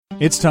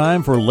It's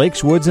time for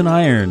Lakes, Woods, and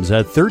Irons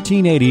at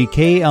 1380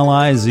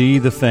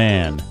 KLIZ The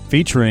Fan,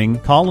 featuring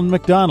Colin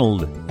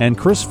McDonald and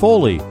Chris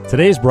Foley.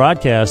 Today's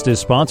broadcast is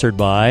sponsored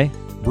by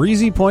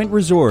Breezy Point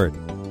Resort,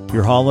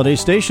 your holiday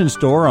station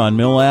store on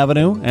Mill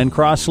Avenue and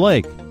Cross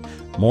Lake,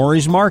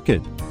 Maury's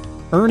Market,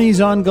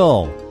 Ernie's on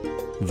Gull,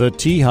 The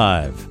Tea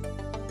Hive,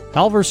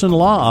 Halverson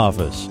Law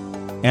Office,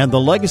 and the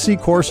Legacy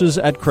Courses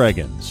at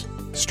Craigan's.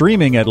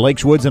 Streaming at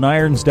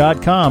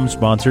lakeswoodsandirons.com,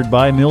 sponsored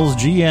by Mills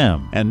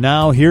GM. And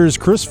now here's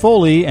Chris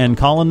Foley and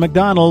Colin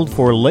McDonald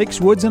for Lakes,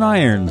 Woods, and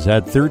Irons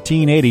at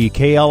 1380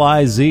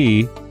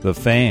 KLIZ, The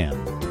Fan.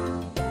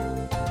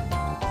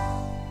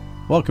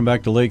 Welcome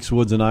back to Lakes,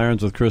 Woods, and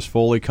Irons with Chris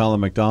Foley, Colin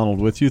McDonald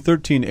with you.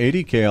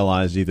 1380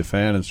 KLIZ, The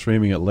Fan, and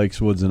streaming at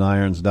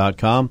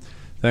lakeswoodsandirons.com.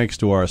 Thanks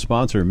to our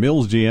sponsor,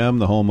 Mills GM,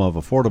 the home of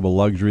affordable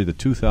luxury, the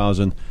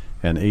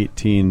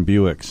 2018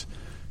 Buicks.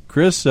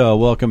 Chris,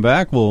 welcome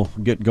back. We'll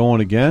get going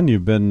again.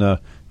 You've been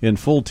in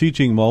full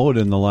teaching mode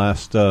in the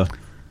last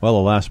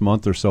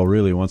month or so,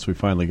 really, once we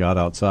finally got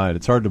outside.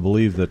 It's hard to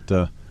believe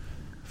that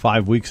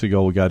 5 weeks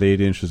ago we got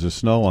 8 inches of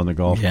snow on the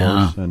golf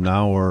course, and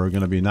now we're going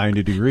to be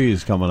 90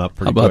 degrees coming up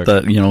pretty quick. How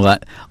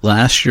about that?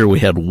 Last year we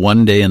had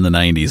one day in the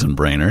 90s in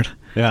Brainerd.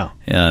 Yeah.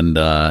 And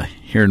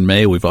here in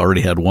May we've already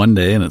had one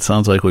day, and it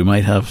sounds like we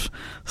might have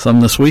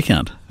some this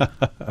weekend.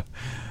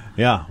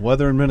 Yeah,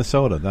 weather in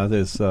Minnesota, that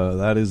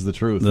is the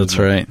truth. That's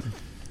right.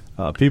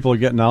 People are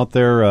getting out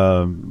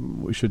there.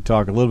 We should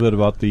talk a little bit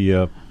about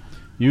the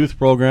youth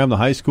program. The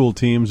high school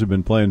teams have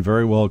been playing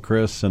very well,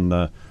 Chris, and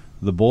the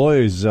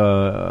boys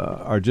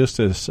are just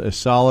as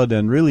solid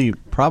and really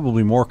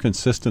probably more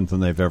consistent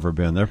than they've ever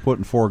been. They're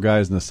putting 4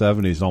 guys in the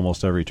 70s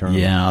almost every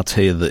tournament. Yeah, I'll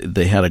tell you,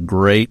 they had a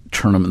great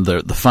tournament.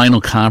 The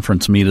final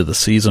conference meet of the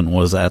season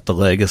was at the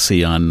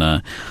Legacy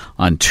on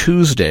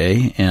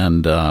Tuesday,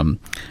 and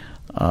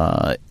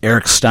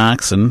Eric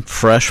Stockson,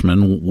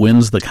 freshman,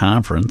 wins the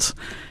conference.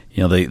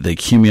 You know, they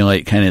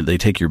accumulate they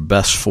take your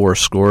best 4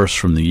 scores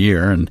from the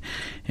year,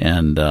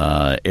 and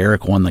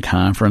Eric won the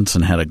conference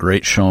and had a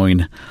great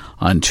showing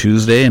on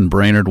Tuesday, and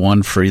Brainerd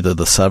won for either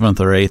the 7th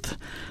or 8th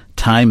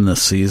time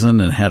this season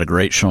and had a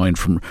great showing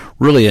from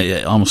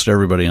really almost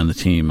everybody on the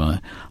team.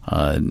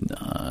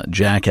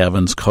 Jack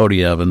Evans,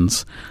 Cody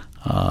Evans,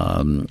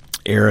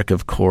 Eric,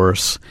 of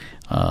course,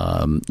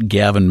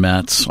 Gavin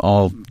Metz,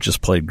 all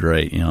just played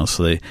great,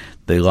 so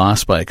they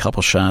lost by a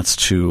couple shots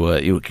to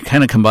it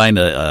kind of combined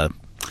a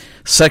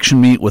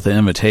section meet with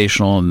an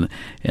invitational,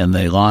 and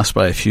they lost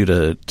by a few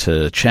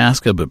to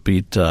Chaska, but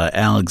beat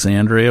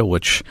Alexandria,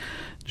 which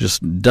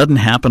just doesn't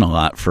happen a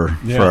lot for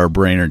our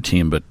Brainerd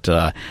team, but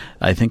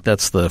I think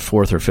that's the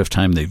 4th or 5th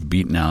time they've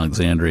beaten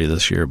Alexandria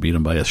this year, beat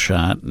them by a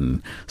shot,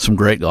 and some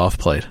great golf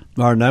played.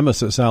 Our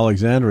nemesis,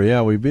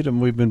 Alexandria, we beat them.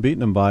 We've been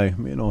beating them by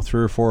 3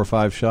 or 4 or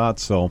 5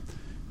 shots, so.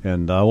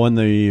 And when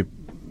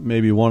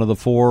maybe one of the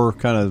 4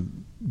 kind of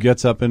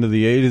gets up into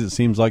the 80s, it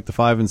seems like the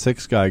 5 and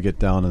 6 guy get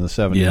down in the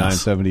 79,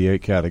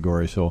 78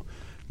 category. So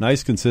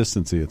nice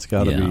consistency. It's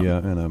got to be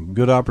and a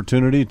good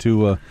opportunity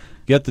to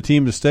get the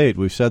team to state.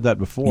 We've said that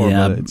before,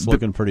 but it's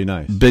looking pretty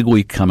nice. Big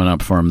week coming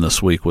up for them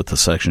this week with the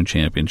section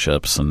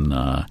championships, and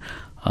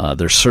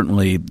there's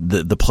certainly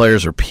the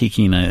players are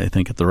peaking, I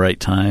think, at the right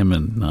time,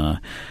 and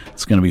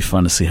it's going to be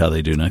fun to see how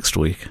they do next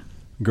week.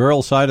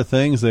 Girls' side of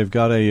things, they've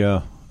got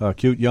a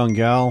cute young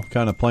gal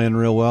kind of playing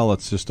real well.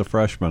 It's just a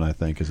freshman, I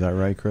think. Is that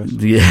right, Chris?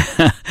 Yeah.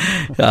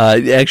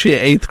 Actually,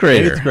 8th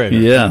grader. 8th grader.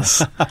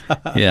 Yes.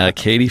 Yeah,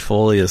 Katie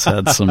Foley has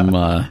had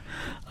some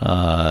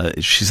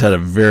she's had a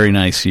very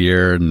nice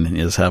year and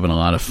is having a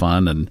lot of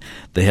fun. And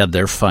they had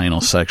their final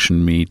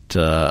section meet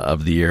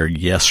of the year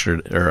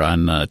yesterday, or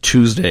on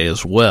Tuesday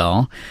as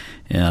well.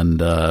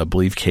 And I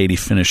believe Katie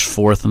finished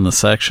 4th in the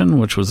section,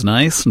 which was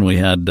nice. And we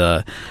had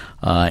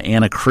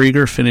Anna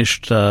Krieger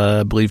finished,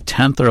 I believe,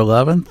 10th or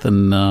 11th.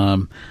 And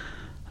I'm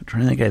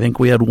trying to think. I think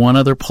we had one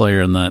other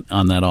player on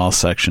that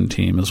all-section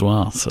team as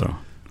well. So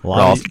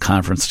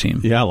all-conference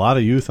team. Yeah, a lot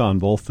of youth on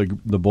both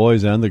the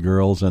boys and the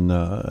girls. And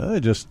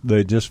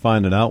they just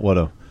finding out what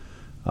a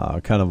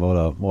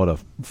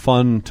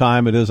fun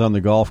time it is on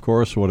the golf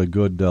course, what a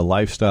good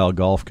lifestyle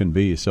golf can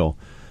be. So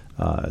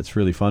it's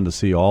really fun to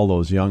see all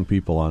those young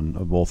people on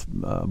both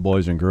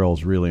boys and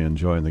girls really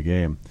enjoying the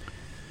game.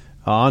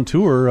 On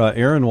tour,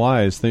 Aaron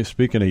Wise,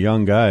 speaking of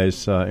young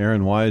guys,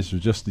 Aaron Wise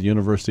was just at the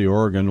University of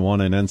Oregon,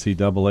 won an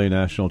NCAA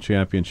national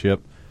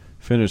championship,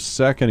 finished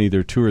 2nd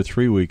either 2 or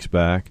 3 weeks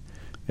back,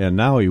 and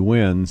now he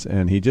wins,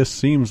 and he just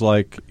seems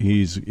like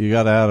you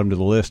got to add him to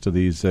the list of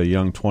these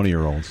young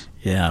 20-year-olds.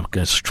 Yeah,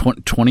 because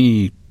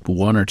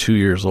 21 or 2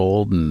 years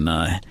old, and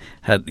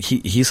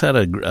he's had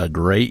a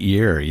great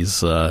year.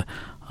 He's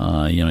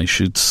he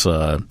shoots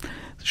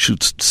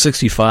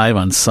 65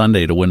 on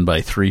Sunday to win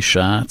by 3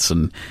 shots,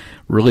 and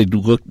really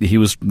he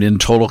was in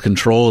total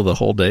control of the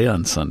whole day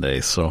on Sunday.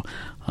 So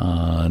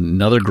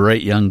another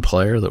great young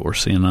player that we're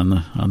seeing on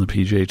the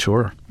PGA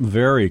Tour.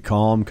 Very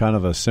calm, kind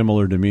of a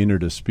similar demeanor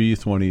to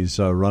Spieth when he's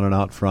running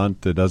out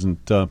front. It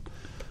doesn't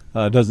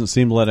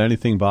seem to let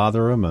anything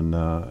bother him,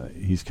 and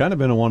he's kind of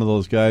been one of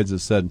those guys that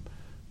said,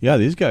 Yeah,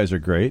 these guys are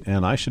great,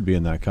 and I should be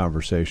in that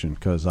conversation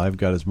because I've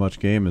got as much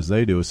game as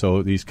they do.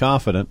 So he's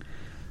confident,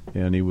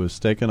 and he was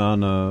taking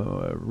on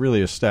a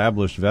really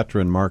established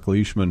veteran, Mark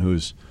Leishman,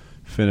 who's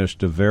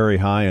finished very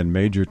high in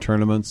major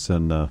tournaments,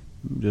 and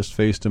just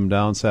faced him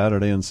down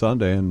Saturday and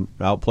Sunday and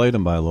outplayed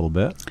him by a little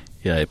bit.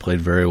 Yeah, he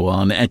played very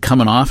well, and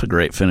coming off a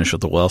great finish at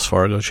the Wells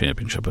Fargo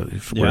Championship, where he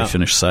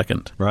finished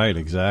second. Right,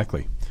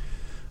 exactly.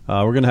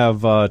 We're going to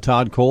have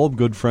Todd Kolb,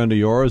 good friend of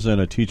yours and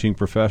a teaching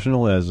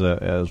professional,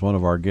 as one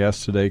of our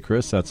guests today,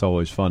 Chris. That's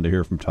always fun to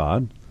hear from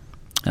Todd.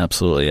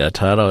 Absolutely. Yeah,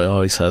 Todd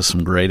always has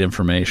some great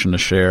information to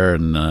share,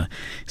 and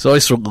he's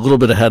always a little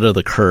bit ahead of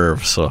the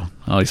curve, so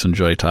I always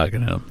enjoy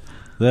talking to him.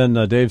 Then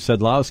Dave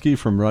Sedlowski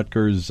from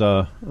Rutgers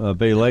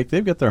Bay Lake.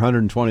 They've got their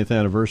 120th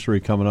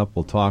anniversary coming up.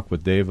 We'll talk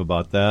with Dave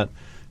about that.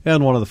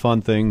 And one of the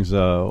fun things,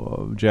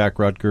 Jack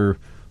Rutger,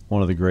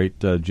 one of the great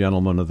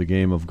gentlemen of the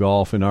game of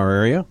golf in our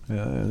area.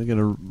 They're going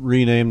to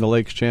rename the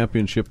Lakes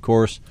Championship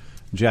course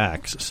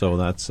Jack's, so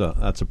that's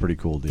a pretty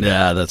cool deal.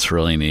 Yeah, that's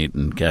really neat.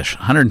 And gosh,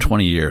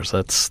 120 years,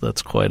 that's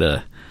quite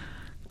an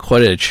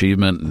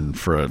achievement, and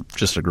for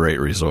just a great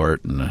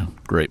resort and a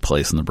great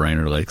place in the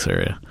Brainerd Lakes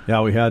area.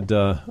 Yeah, we had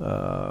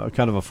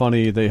kind of a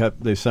funny.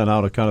 They sent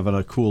out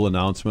a cool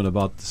announcement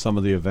about some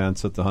of the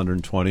events at the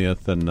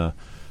 120th, and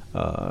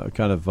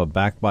kind of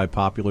backed by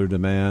popular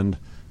demand.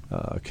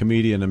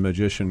 Comedian and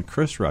magician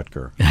Chris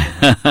Rutger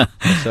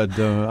said,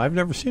 "I've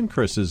never seen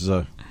Chris's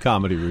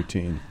comedy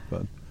routine,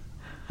 but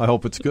I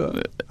hope it's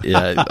good."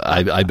 Yeah,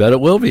 I bet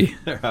it will be.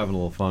 They're having a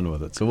little fun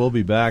with it. So we'll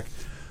be back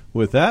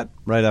with that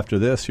right after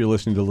this. You're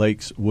listening to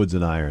Lakes, Woods,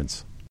 and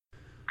Irons.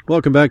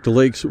 Welcome back to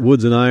Lakes,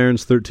 Woods, and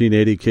Irons,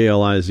 1380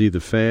 KLIZ The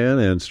Fan,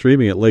 and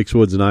streaming at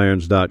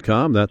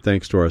lakeswoodsandirons.com. That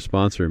thanks to our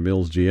sponsor,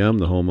 Mills GM,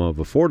 the home of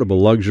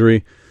affordable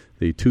luxury,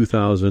 the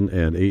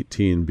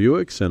 2018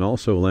 Buicks, and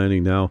also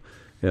landing now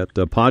at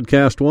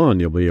Podcast One.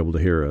 You'll be able to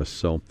hear us.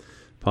 So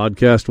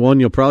Podcast One,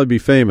 you'll probably be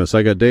famous.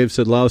 I got Dave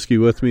Sedlowski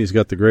with me. He's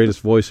got the greatest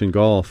voice in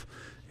golf,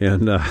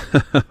 and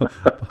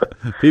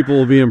people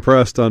will be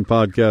impressed on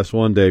Podcast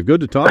One. Dave,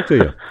 good to talk to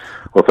you.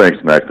 Well,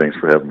 thanks, Mac. Thanks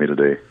for having me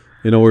today.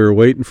 You know, we were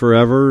waiting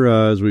forever,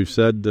 as we've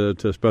said,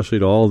 especially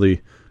to all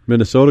the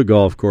Minnesota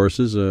golf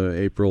courses.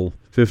 April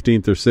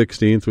 15th or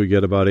 16th, we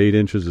get about 8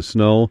 inches of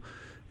snow,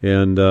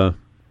 and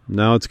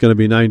now it's going to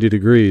be 90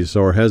 degrees,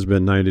 or has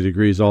been 90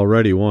 degrees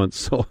already once.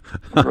 So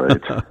right.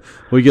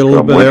 We get a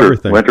little bit of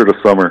everything. Winter to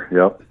summer,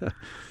 yep.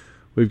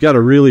 We've got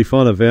a really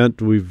fun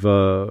event. We've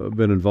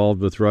been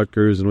involved with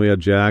Rutgers, and we had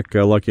Jack,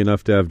 lucky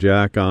enough to have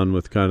Jack on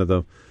with kind of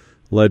the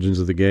Legends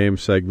of the Game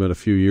segment a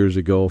few years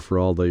ago for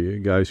all the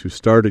guys who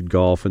started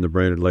golf in the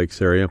Brainerd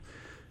Lakes area.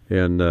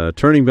 And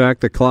turning back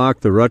the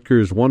clock, the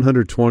Rutgers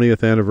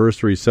 120th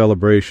anniversary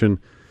celebration.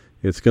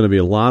 It's going to be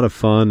a lot of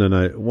fun,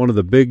 and one of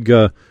the big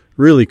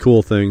really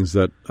cool things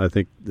that I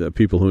think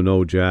people who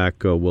know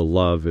Jack will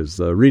love is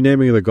the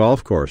renaming of the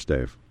golf course,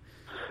 Dave.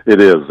 It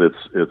is.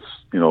 It's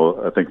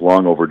I think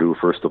long overdue,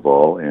 first of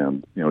all,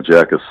 and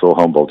Jack is so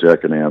humble,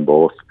 Jack and Ann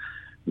both,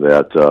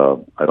 that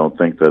I don't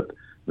think that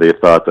they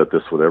thought that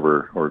this would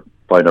ever, or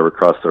probably never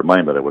crossed their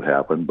mind that it would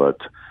happen, but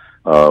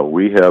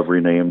we have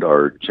renamed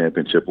our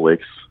Championship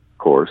Lakes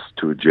course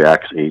to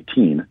Jack's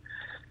 18,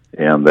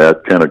 and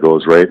that kind of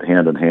goes right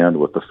hand in hand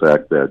with the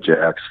fact that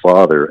Jack's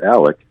father,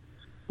 Alec,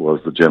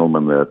 was the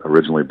gentleman that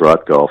originally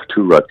brought golf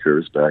to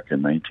Rutgers back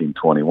in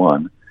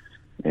 1921,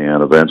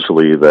 and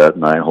eventually that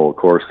 9-hole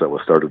course that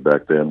was started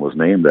back then was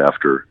named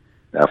after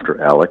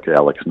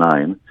Alec's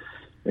 9,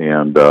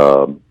 and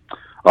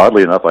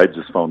oddly enough, I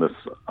just found this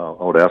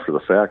out after the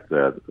fact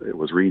that it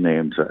was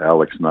renamed to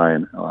Alec's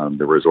 9 on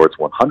the resort's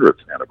 100th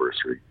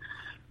anniversary.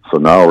 So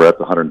now we're at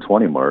the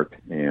 120 mark,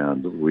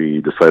 and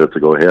we decided to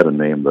go ahead and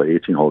name the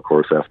 18-hole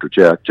course after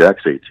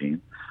Jack's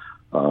 18.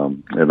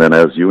 And then,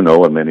 as you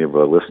know, and many of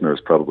our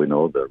listeners probably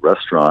know, the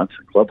restaurant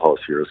and clubhouse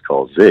here is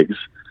called Zig's,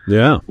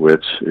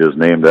 which is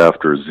named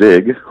after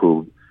Zig,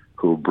 who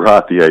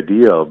brought the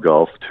idea of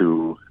golf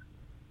to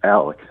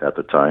Alec at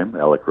the time,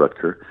 Alec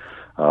Rutger.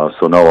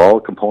 So now all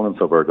components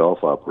of our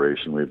golf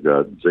operation, we've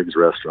got Zig's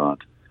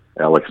Restaurant,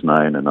 Alec's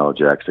 9, and now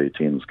Jack's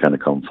 18 has kind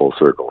of come full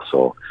circle.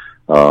 So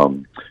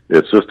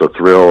it's just a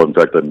thrill. In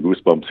fact, I'm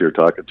goosebumps here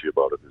talking to you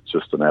about it. It's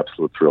just an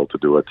absolute thrill to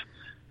do it.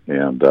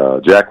 And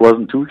Jack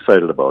wasn't too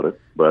excited about it,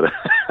 but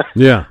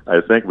yeah, I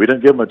think we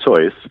didn't give him a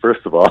choice,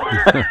 first of all.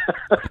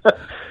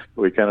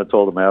 We kind of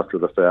told him after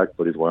the fact,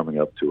 but he's warming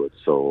up to it.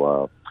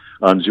 So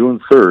on June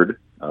 3rd,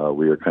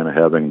 we are kind of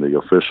having the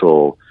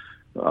official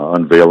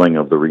unveiling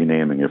of the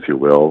renaming, if you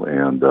will,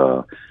 and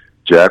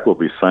Jack will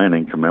be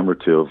signing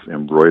commemorative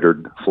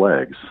embroidered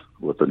flags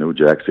with the new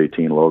Jack's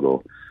 18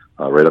 logo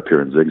right up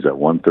here in Zig's at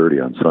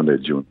 1:30 on Sunday,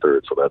 June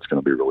 3rd, so that's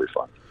going to be really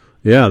fun.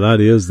 Yeah, that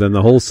is. Then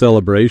the whole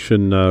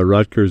celebration,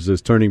 Rutgers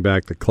is turning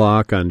back the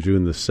clock on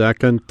June the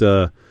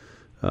 2nd,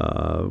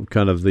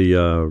 kind of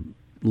the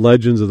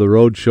Legends of the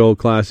Road Show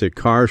Classic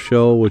Car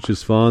Show, which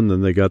is fun.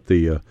 Then they got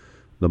the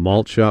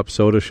malt shop,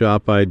 soda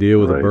shop idea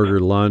with a burger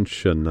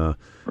lunch and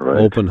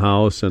open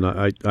house. And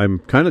I'm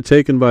kind of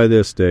taken by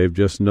this, Dave,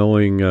 just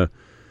knowing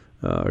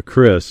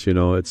Chris.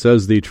 It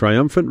says the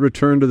triumphant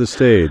return to the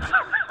stage.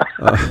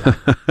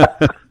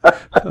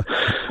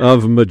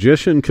 of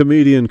magician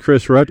comedian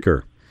Chris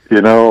Rutger.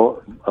 You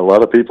know, a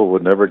lot of people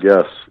would never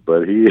guess,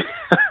 but he,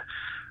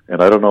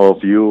 and I don't know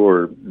if you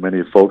or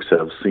many folks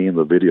have seen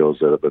the videos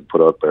that have been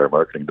put out by our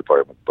marketing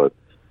department, but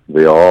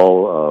they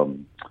all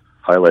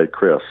highlight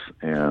Chris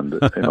and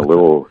in a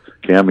little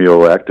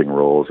cameo acting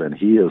roles, and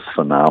he is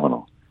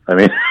phenomenal. I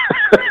mean,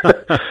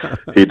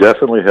 he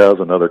definitely has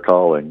another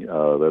calling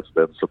that's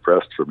been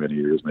suppressed for many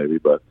years, maybe,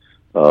 but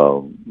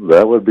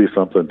that would be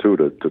something too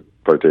to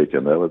partake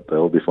in. That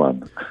would be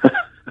fun.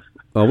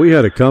 Well, we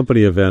had a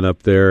company event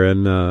up there,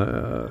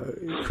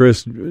 and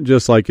Chris,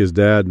 just like his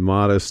dad,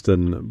 modest,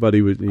 but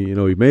he would, he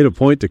made a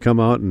point to come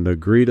out and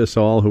greet us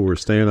all who were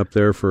staying up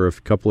there for a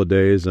couple of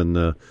days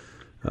and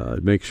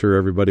make sure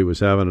everybody was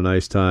having a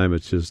nice time.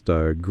 It's just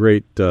a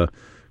great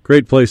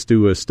place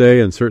to stay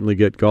and certainly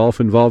get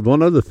golf involved.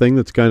 One other thing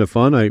that's kind of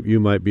fun,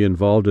 you might be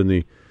involved in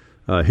the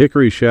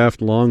Hickory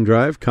Shaft Long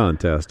Drive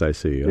contest, I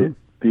see. Huh?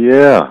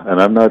 Yeah, and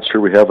I'm not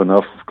sure we have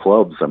enough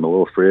clubs. I'm a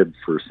little afraid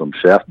for some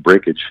shaft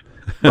breakage.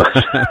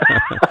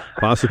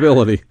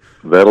 Possibility.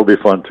 That'll be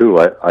fun, too.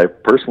 I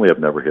personally have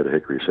never hit a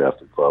Hickory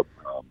Shafted club.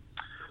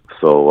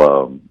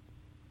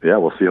 Yeah,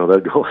 we'll see how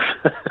that goes.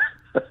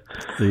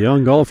 The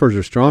young golfers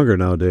are stronger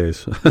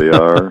nowadays. They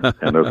are,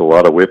 and there's a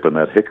lot of whip in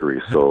that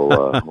hickory,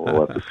 so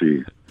we'll have to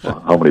see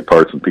how many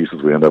parts and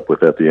pieces we end up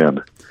with at the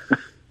end.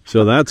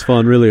 So that's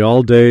fun, really,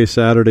 all day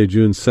Saturday,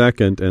 June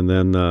 2nd, and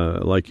then,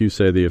 like you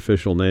say, the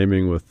official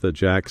naming with the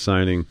Jack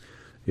signing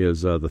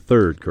is the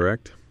 3rd,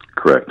 correct?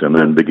 Correct, and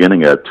then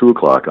beginning at 2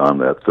 o'clock on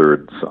that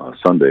 3rd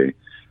Sunday,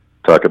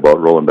 talk about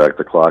rolling back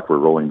the clock. We're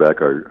rolling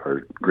back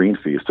our green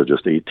fees to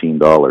just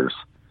 $18,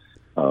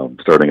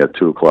 starting at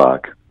 2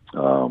 o'clock.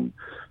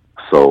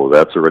 So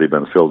that's already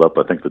been filled up.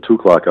 I think the 2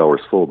 o'clock hour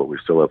is full, but we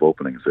still have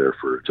openings there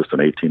for just an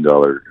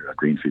 $18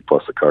 green fee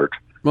plus a cart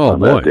on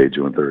that day,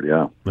 June 3rd.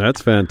 Yeah,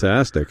 that's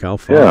fantastic. How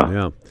fun!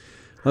 Yeah.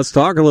 Let's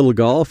talk a little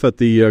golf at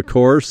the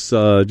course.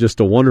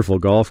 Just a wonderful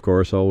golf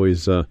course.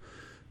 Always, it's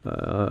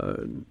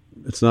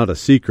not a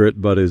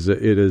secret, but it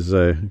is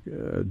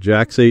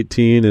Jack's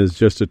 18 is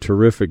just a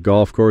terrific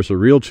golf course, a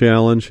real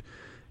challenge,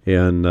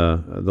 and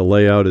the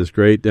layout is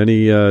great.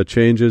 Any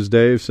changes,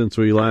 Dave, since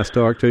we last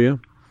talked to you?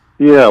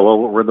 Yeah, well,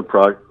 we're in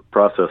the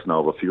process now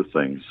of a few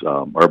things.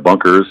 Our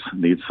bunkers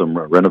need some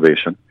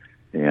renovation,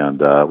 and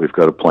we've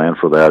got a plan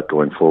for that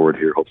going forward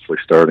here, hopefully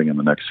starting in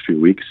the next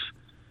few weeks.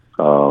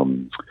 A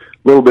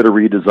little bit of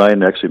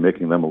redesign, actually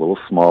making them a little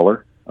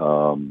smaller.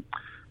 And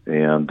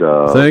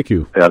thank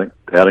you.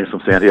 Adding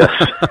some sand, yes.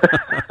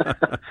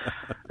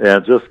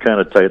 And just kind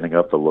of tightening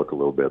up the look a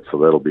little bit, so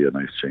that'll be a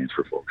nice change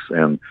for folks.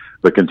 And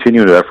the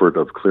continued effort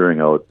of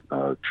clearing out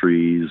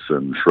trees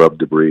and shrub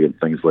debris and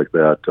things like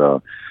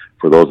that.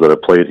 For those that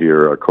have played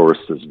here, our course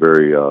is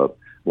very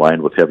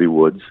lined with heavy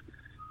woods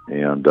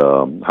and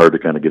hard to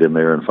kind of get in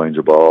there and find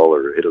your ball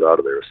or hit it out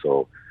of there.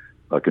 So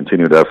a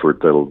continued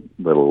effort that'll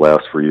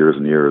last for years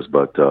and years,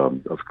 but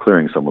of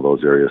clearing some of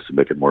those areas to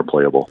make it more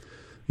playable.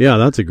 Yeah,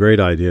 that's a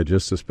great idea,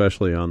 just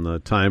especially on the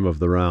time of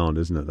the round,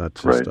 isn't it?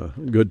 That's just a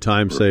good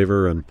time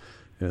saver, and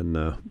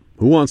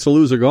who wants to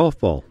lose a golf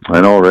ball?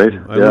 I know, right?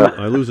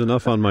 I lose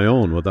enough on my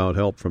own without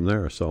help from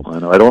there. So I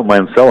know I don't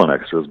mind selling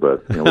extras,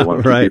 but we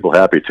want to keep people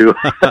happy too.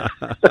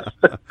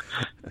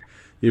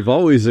 You've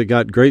always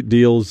got great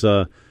deals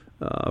for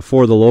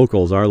the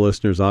locals. Our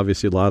listeners,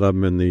 obviously, a lot of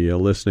them in the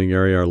listening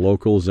area are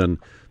locals, and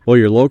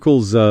your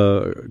locals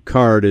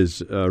card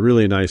is a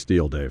really nice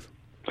deal, Dave.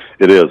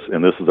 It is,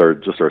 and this is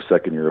just our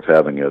second year of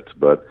having it,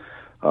 but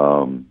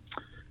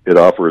it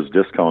offers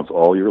discounts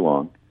all year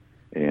long.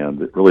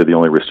 And really the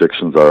only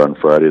restrictions are on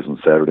Fridays and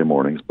Saturday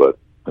mornings, but,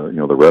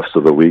 the rest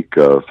of the week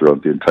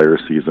throughout the entire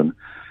season.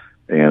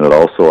 And it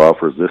also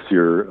offers this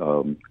year,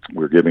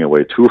 we're giving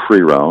away 2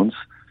 free rounds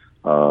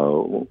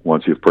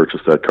once you've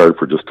purchased that card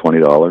for just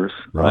 $20.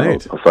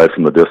 Right. Aside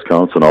from the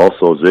discounts. And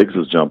also Ziggs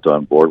has jumped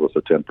on board with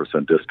a 10%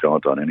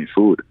 discount on any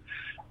food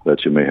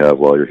that you may have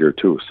while you're here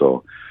too.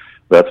 So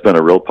that's been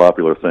a real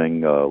popular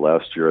thing.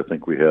 Last year, I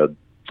think we had,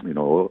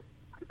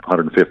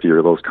 150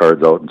 of those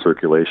cards out in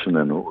circulation,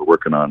 and we're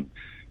working on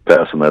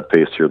passing that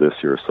pace here this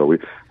year. So we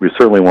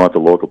certainly want the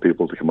local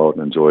people to come out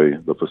and enjoy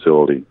the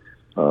facility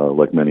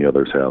like many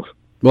others have.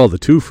 Well, the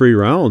 2 free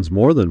rounds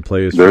more than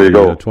plays for the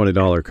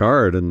 $20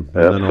 card, and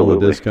then all the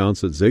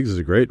discounts at Ziggs is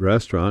a great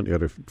restaurant. You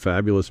got a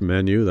fabulous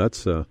menu.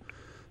 That's a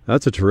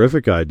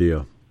terrific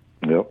idea.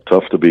 Yep,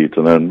 tough to beat.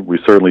 And then we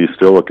certainly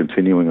still are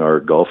continuing our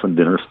golf and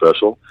dinner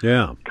special.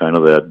 Yeah. Kind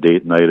of that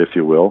date night, if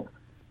you will.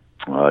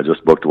 I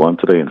just booked one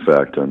today, in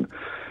fact, and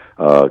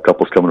a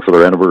couple's coming for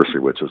their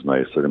anniversary, which is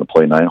nice. They're going to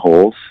play 9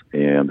 holes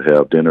and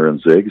have dinner in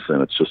Ziggs,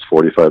 and it's just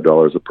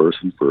 $45 a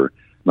person for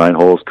 9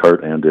 holes,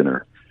 cart, and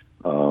dinner.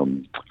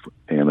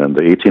 And then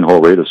the 18-hole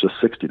rate is just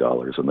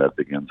 $60, and that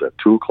begins at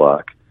 2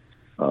 o'clock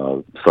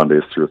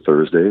Sundays through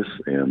Thursdays,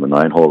 and the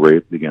 9-hole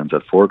rate begins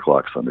at 4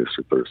 o'clock Sundays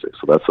through Thursdays.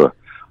 So that's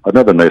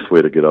another nice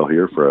way to get out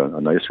here for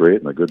a nice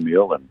rate and a good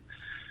meal, and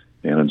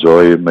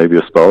enjoy maybe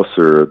a spouse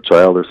or a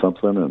child or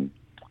something, and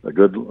a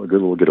good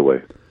little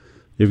getaway.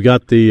 You've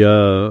got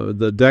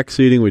the deck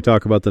seating. We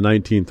talk about the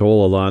 19th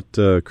hole a lot,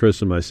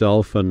 Chris and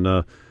myself,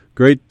 and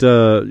great.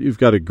 You've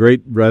got a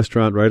great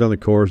restaurant right on the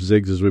course,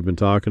 Ziggs, as we've been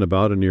talking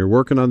about, and you're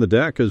working on the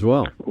deck as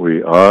well.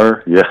 We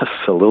are, yes,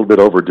 a little bit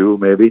overdue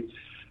maybe,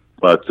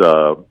 but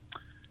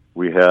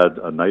we had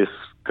a nice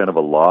kind of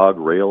a log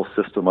rail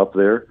system up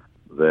there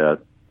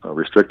that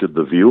restricted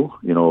the view,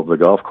 of the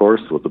golf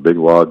course with the big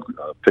log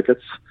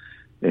pickets,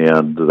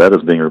 and that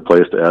is being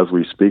replaced as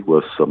we speak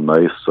with some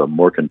nice,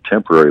 more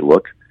contemporary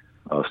look.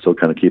 Still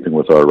kind of keeping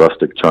with our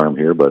rustic charm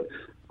here, but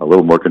a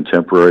little more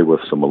contemporary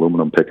with some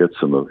aluminum pickets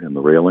in the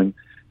railing,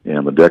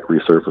 and the deck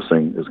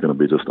resurfacing is going to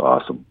be just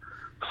awesome.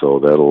 So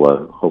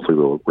that'll hopefully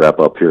we'll wrap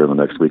up here in the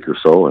next week or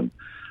so, and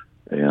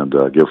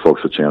give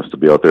folks a chance to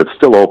be out there. It's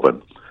still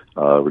open.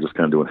 We're just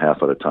kind of doing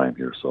half at a time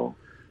here. So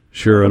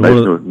sure, and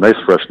nice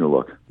fresh new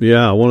look.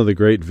 Yeah, one of the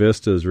great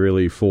vistas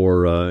really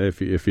for if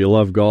you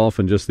love golf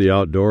and just the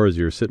outdoors.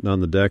 You're sitting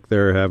on the deck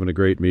there having a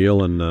great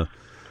meal, and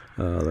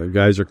the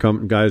guys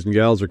and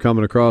gals are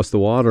coming across the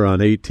water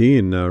on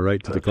 18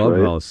 right to the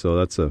clubhouse.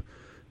 Right. So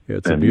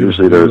it's a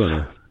beautiful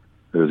view.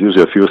 There's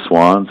usually a few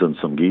swans and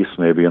some geese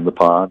maybe in the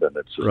pond, and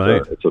it's just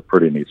right. It's a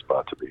pretty neat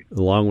spot to be.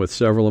 Along with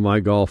several of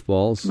my golf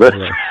balls.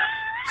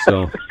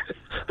 So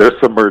they're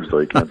submerged, though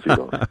you can't see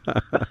those.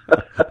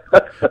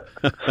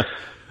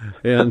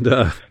 And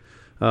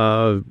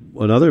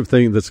another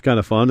thing that's kind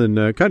of fun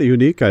and kind of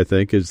unique, I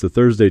think, is the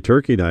Thursday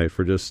turkey night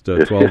for just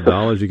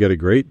 $12. You get a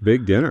great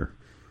big dinner.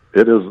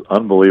 It is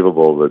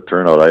unbelievable, the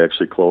turnout. I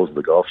actually closed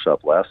the golf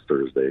shop last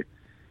Thursday,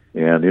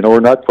 and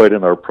we're not quite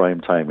in our prime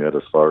time yet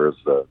as far as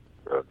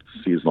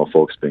seasonal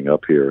folks being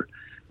up here,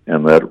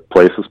 and that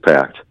place is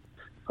packed.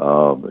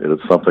 It is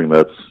something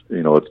that's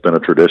it's been a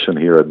tradition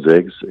here at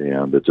Ziggs,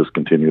 and it just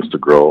continues to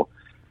grow.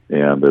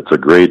 And it's a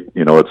great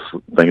it's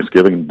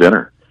Thanksgiving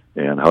dinner,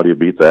 and how do you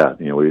beat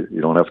that? You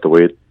don't have to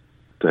wait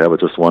to have it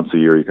just once a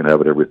year. You can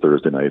have it every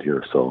Thursday night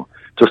here. So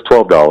just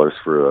 $12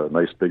 for a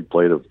nice big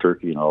plate of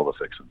turkey and all the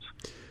fixings.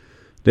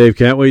 Dave,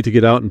 can't wait to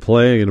get out and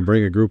play. I'm going to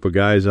bring a group of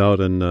guys out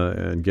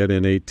and get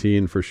in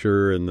 18 for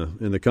sure in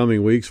the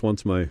coming weeks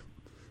once my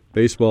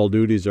baseball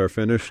duties are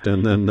finished,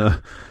 and then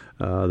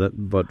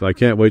but I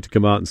can't wait to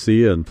come out and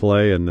see you and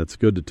play, and it's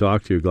good to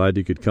talk to you. Glad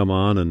you could come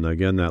on, and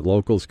again, that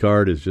locals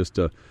card is just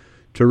a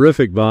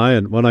terrific buy,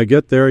 and when I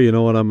get there, you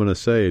know what I'm going to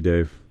say,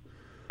 Dave?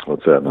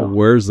 What's that now?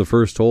 Where's the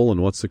first hole,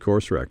 and what's the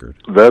course record?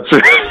 That's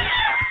it.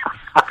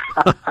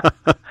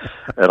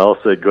 And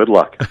I'll say good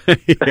luck.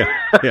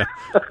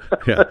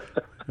 Yeah.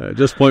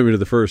 Just point me to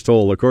the first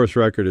hole. The course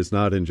record is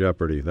not in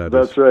jeopardy.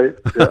 That's right.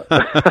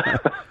 Yeah.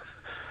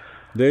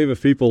 Dave,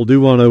 if people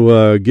do want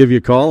to give you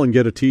a call and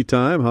get a tee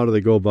time, how do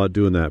they go about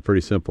doing that?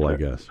 Pretty simple, I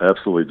guess.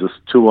 Absolutely. Just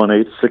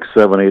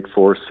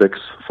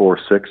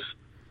 218-678-4646,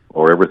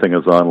 or everything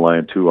is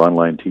online, too.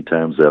 Online tee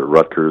times at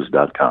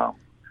Rutgers.com.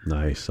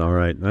 Nice. All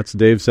right. That's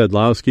Dave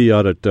Sedlowski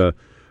out at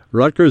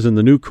Rutgers, and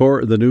the new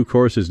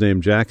course is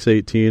named Jack's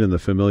 18 and the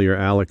familiar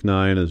Alec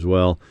 9 as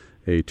well.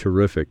 A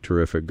terrific,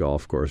 terrific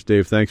golf course.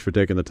 Dave, thanks for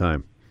taking the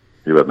time.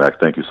 You bet, Mac.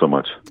 Thank you so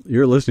much.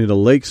 You're listening to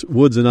Lakes,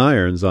 Woods, and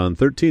Irons on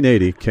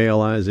 1380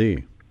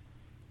 KLIZ.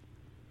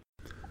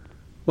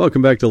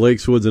 Welcome back to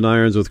Lakes, Woods, and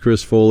Irons with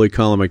Chris Foley,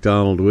 Colin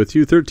McDonald with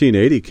you.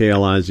 1380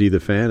 KLIZ,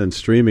 The Fan, and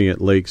streaming at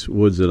Lakes,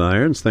 Woods, and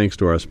Irons. Thanks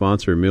to our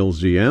sponsor,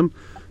 Mills GM,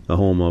 the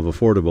home of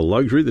affordable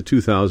luxury, the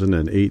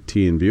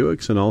 2018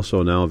 Buicks, and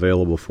also now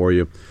available for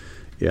you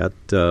at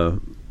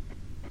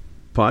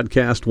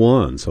Podcast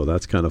One. So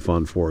that's kind of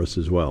fun for us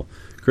as well.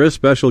 Chris,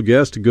 special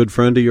guest, a good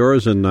friend of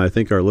yours, and I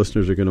think our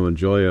listeners are going to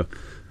enjoy a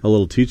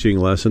little teaching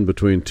lesson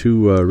between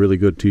two really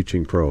good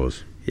teaching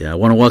pros. Yeah, I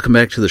want to welcome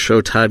back to the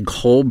show Todd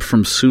Kolb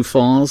from Sioux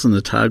Falls and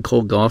the Todd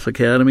Kolb Golf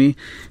Academy,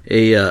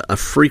 a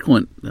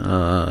frequent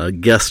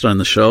guest on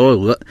the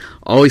show.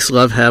 Always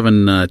love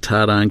having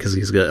Todd on because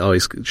he's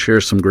always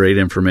shares some great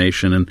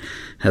information and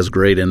has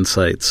great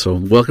insights. So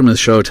welcome to the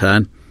show,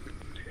 Todd.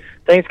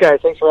 Thanks, guys.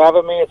 Thanks for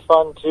having me. It's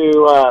fun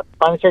to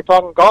finally start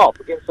talking golf.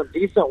 We're getting some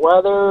decent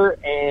weather,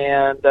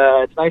 and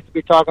it's nice to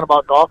be talking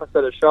about golf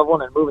instead of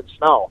shoveling and moving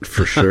snow.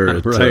 For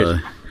sure.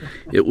 Right.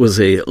 It was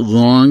a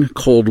long,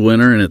 cold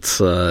winter, and it's,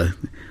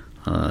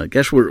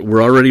 gosh,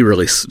 we're already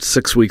really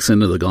 6 weeks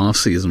into the golf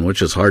season,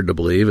 which is hard to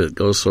believe. It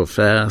goes so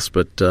fast.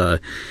 But,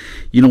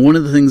 one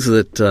of the things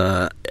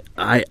that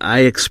I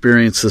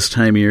experience this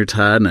time of year,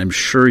 Todd, and I'm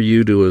sure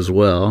you do as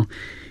well,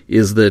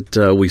 is that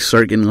we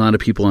start getting a lot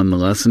of people on the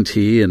lesson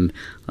tee, and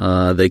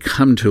they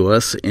come to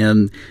us,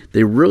 and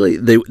they really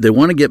they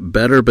want to get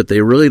better, but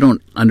they really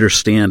don't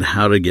understand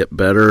how to get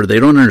better. They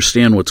don't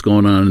understand what's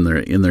going on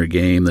in their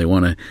game. They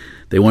want to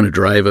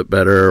drive it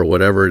better or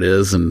whatever it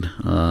is, and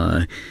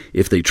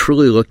if they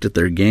truly looked at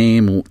their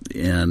game,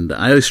 and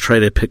I always try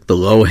to pick the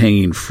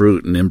low-hanging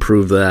fruit and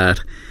improve that,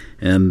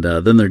 and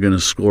then they're going to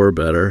score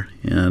better.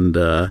 And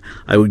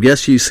I would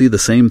guess you see the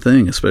same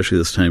thing, especially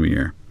this time of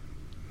year.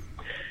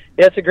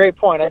 Yeah, it's a great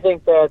point. I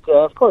think that,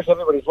 of course,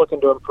 everybody's looking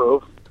to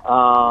improve.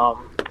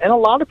 And a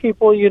lot of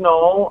people, they're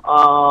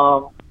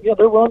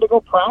willing to go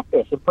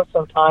practice and put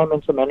some time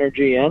and some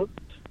energy in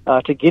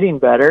to getting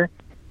better.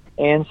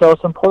 And so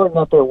it's important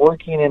that they're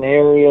working in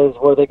areas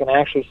where they can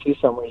actually see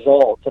some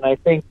results. And I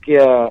think,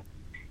 the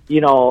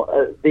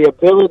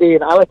ability,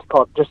 and I like to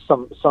call it just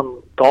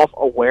some golf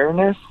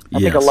awareness. I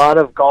think a lot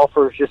of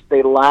golfers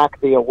they lack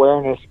the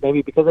awareness,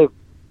 maybe because they've,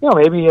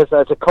 maybe as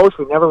a coach,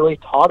 we've never really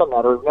taught them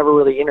that, or we've never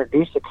really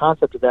introduced the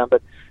concept to them,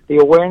 but the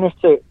awareness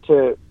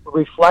to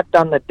reflect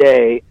on the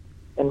day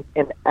and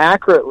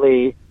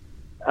accurately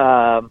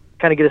kind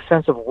of get a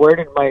sense of where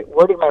did my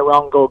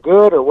round go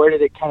good, or where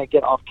did it kind of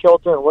get off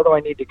kilter, and where do I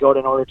need to go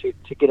in order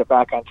to get it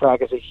back on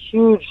track is a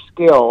huge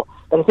skill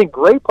that I think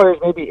great players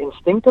maybe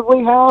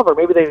instinctively have, or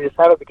maybe they just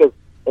have it because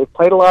they've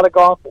played a lot of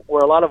golf,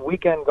 where a lot of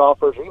weekend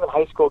golfers or even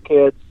high school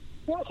kids,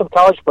 even some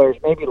college players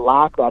maybe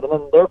lack that, and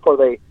then therefore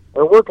they're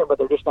working, but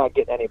they're just not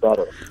getting any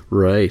better.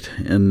 Right,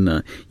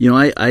 and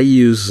I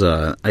use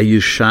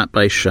Shot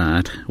by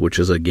Shot, which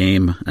is a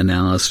game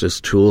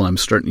analysis tool. I'm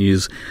starting to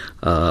use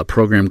a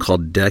program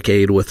called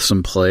Decade with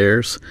some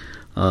players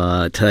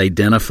to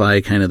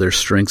identify kind of their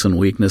strengths and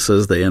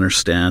weaknesses. They enter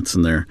stats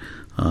and their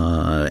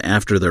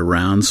after their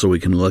rounds, so we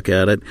can look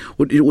at it.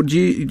 Would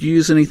you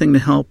use anything to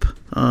help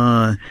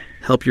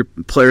your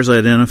players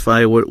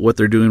identify what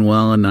they're doing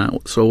well and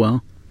not so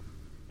well?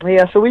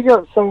 Yeah, so we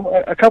got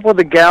a couple of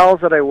the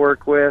gals that I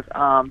work with.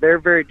 They're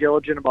very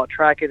diligent about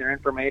tracking their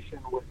information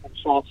with some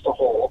shots to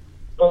hole.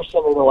 Very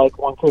similar to like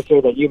one Chris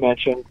here that you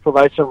mentioned,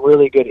 provides some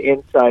really good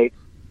insight.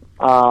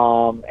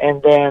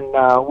 And then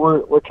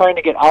we're trying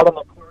to get out on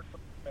the course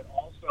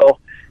also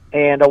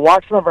and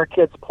watch some of our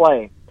kids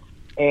play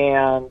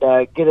and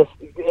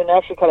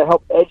actually kind of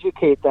help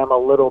educate them a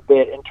little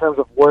bit in terms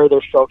of where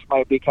their strokes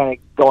might be kind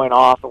of going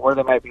off and where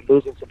they might be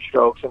losing some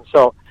strokes. And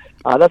so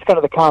that's kind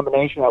of the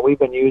combination that we've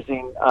been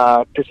using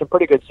to some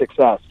pretty good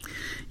success.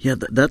 Yeah,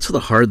 that's the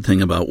hard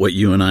thing about what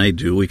you and I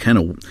do. We kind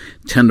of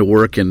tend to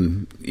work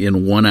in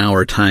 1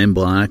 hour time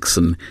blocks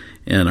and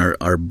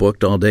are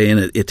booked all day,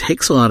 and it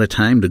takes a lot of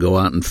time to go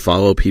out and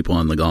follow people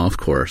on the golf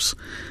course.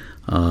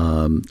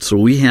 So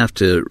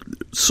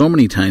so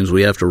many times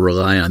we have to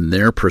rely on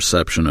their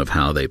perception of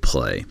how they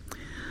play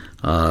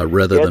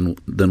rather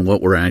than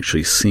what we're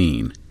actually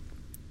seeing.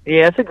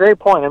 Yeah, it's a great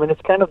point. I mean,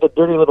 it's kind of the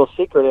dirty little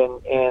secret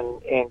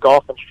in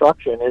golf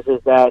instruction is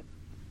that,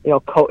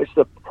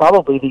 it's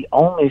probably the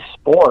only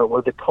sport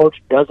where the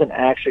coach doesn't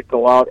actually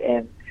go out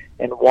and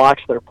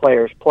watch their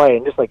players play.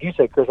 And just like you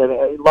said, Chris,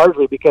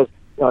 largely because,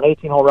 an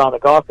 18-hole round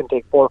of golf can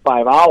take 4 or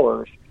 5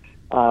 hours.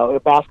 A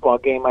basketball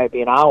game might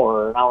be an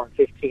hour and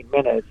 15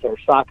 minutes, or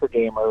a soccer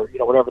game, or,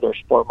 whatever their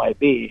sport might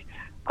be.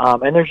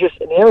 And there's just,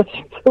 and the other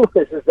thing too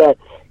is that,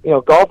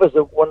 golf is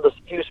one of those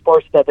few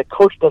sports that the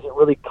coach doesn't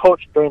really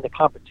coach during the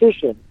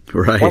competition.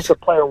 Right. Once the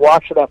player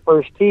walks to that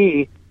first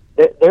tee,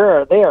 they are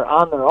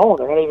on their own.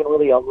 They're not even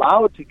really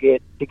allowed to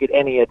get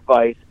any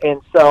advice.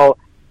 And so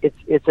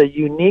it's a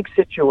unique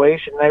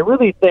situation. And I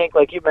really think,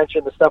 like you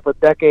mentioned, the stuff with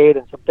Decade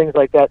and some things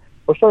like that,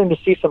 we're starting to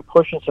see some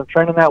push and some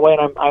trend in that way.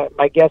 And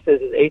my guess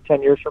is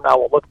 8-10 years from now,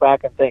 we'll look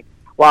back and think,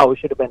 wow, we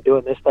should have been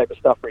doing this type of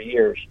stuff for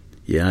years.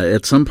 Yeah,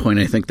 at some point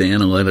I think the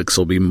analytics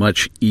will be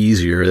much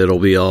easier. It'll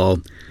be all,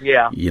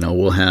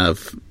 we'll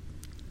have,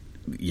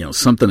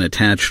 something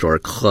attached to our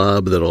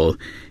club that'll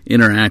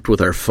interact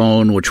with our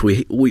phone, which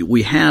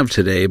we have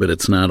today, but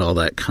it's not all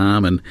that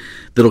common,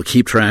 that'll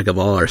keep track of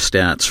all our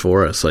stats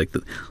for us, like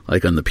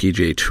on the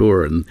PGA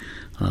Tour. And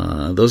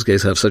those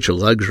guys have such a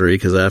luxury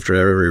because after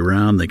every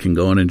round they can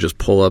go in and just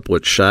pull up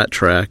what Shot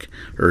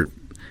Tracker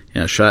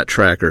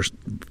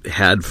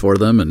had for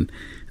them, and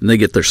they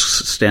get their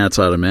stats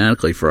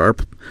automatically. For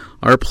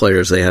our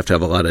players, they have to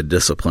have a lot of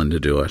discipline to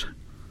do it.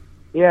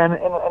 Yeah, and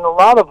a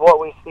lot of what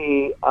we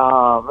see,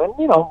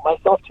 and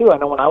myself too. I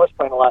know when I was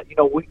playing a lot,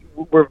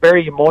 we're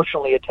very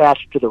emotionally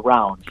attached to the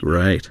rounds,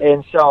 right?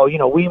 And so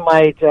we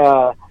might,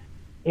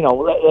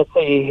 let's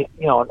say,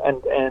 an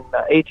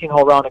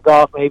 18-hole round of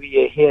golf, maybe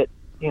you hit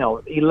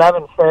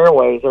 11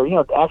 fairways, or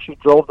actually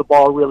drove the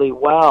ball really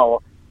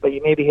well, but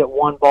you maybe hit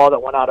one ball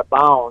that went out of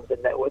bounds,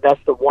 and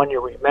that's the one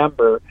you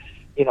remember.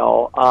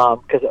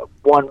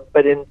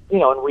 But in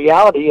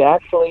reality, you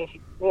actually,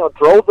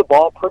 drove the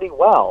ball pretty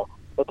well,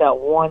 but that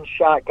one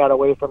shot got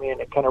away from you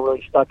and it kind of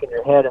really stuck in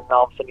your head, and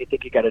all of a sudden you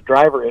think you got a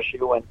driver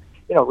issue, and,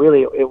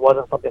 really it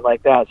wasn't something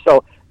like that.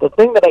 So the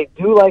thing that I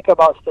do like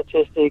about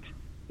statistics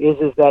is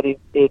that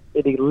it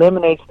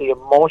eliminates the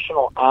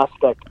emotional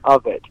aspect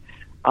of it.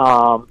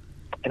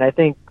 And I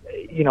think,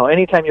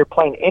 anytime you're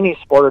playing any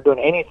sport or doing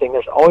anything,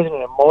 there's always an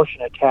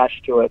emotion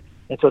attached to it.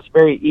 And so it's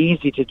very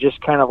easy to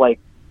just kind of like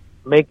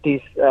make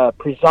these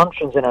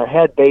presumptions in our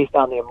head based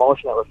on the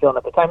emotion that we're feeling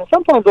at the time. And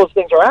sometimes those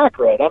things are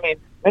accurate. I mean,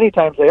 many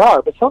times they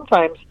are, but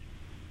sometimes,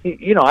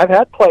 I've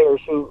had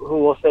players who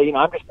will say, I'm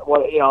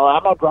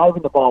not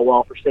driving the ball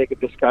well for sake of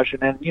discussion.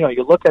 And,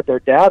 you look at their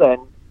data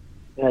and,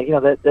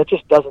 that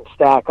just doesn't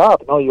stack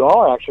up. No, you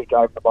are actually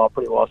driving the ball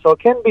pretty well. So it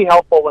can be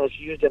helpful when it's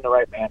used in the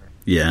right manner.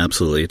 Yeah,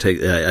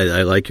 absolutely.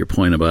 I like your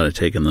point about it,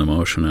 taking the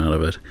emotion out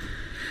of it.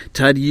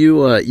 Todd,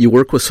 you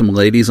work with some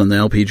ladies on the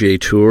LPGA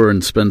Tour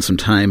and spend some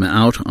time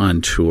out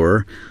on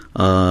tour.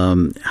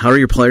 How are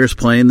your players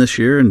playing this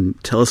year?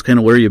 And tell us kind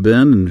of where you've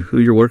been and who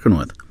you're working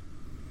with.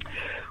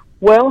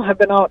 Well, I've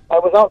been out. I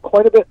was out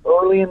quite a bit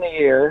early in the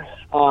year,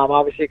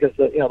 obviously because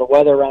the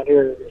weather around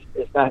here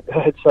is not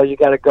good. So you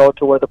got to go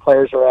to where the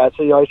players are at.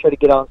 So you always try to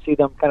get out and see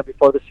them kind of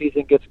before the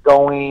season gets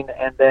going,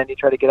 and then you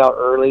try to get out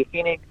early.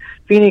 Phoenix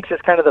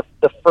is kind of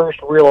the first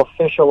real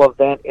official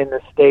event in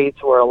the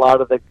States where a lot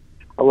of the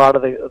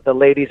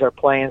ladies are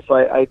playing. So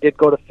I did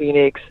go to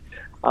Phoenix.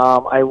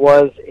 I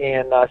was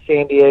in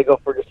San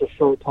Diego for just a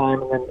short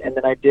time, and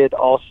then I did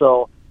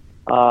also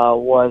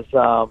was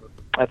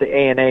at the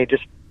A&A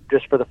just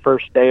for the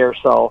first day or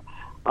so.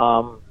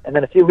 And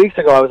then a few weeks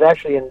ago, I was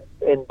actually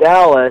in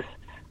Dallas,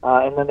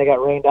 and then they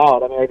got rained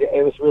out. I mean,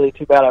 it was really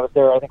too bad. I was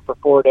there, I think, for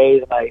 4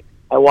 days, and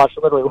I watched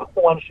literally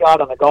one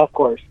shot on the golf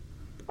course.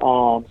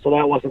 So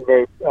that wasn't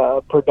very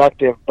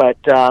productive. But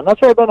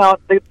that's where I've been out.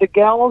 The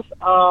gals,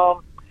 I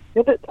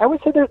would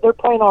say they're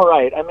playing all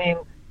right. I mean,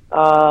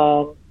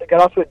 they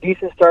got off to a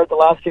decent start. The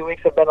last few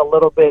weeks have been a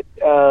little bit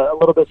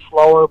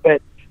slower,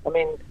 but I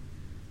mean,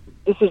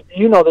 this is,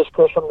 this,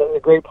 Chris, from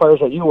the great players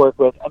that you work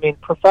with. I mean,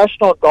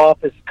 professional golf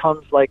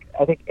comes like,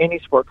 I think any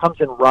sport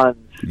comes in runs.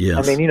 Yes.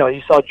 I mean,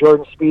 you saw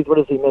Jordan Spieth. What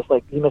does he miss?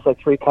 He missed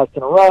 3 cuts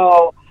in a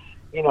row.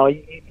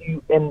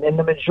 And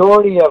the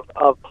majority of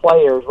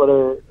players,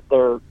 whether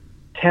they're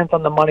 10th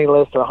on the money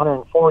list or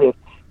 140th,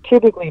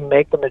 typically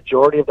make the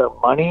majority of their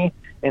money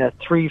in a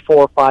 3,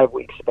 4, 5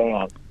 week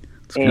span.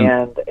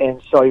 And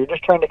so you're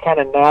just trying to kind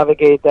of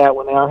navigate that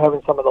when they are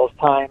having some of those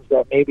times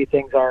that maybe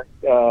things aren't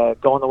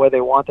going the way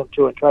they want them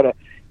to, and try to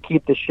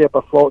keep the ship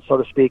afloat, so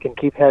to speak, and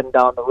keep heading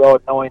down the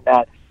road knowing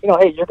that,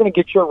 hey, you're going to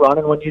get your run,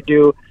 and when you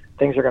do,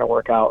 things are going to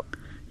work out.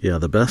 Yeah,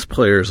 the best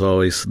players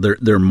always,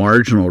 their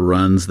marginal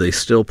runs, they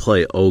still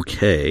play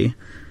okay.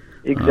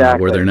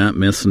 Exactly. Where they're not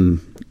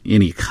missing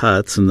any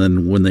cuts, and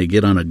then when they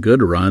get on a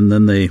good run,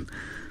 then they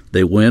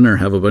win or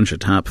have a bunch of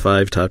top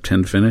 5, top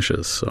 10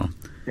 finishes. So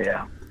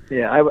Yeah,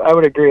 I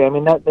would agree. I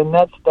mean, that's one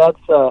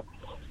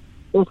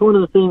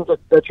of the things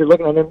that you're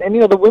looking at. And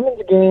the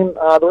women's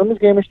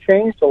game has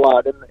changed a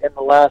lot in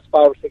the last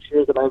 5 or 6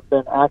 years that I've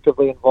been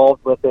actively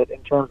involved with it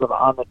in terms of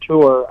on the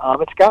tour.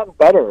 It's gotten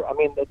better. I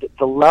mean,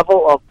 the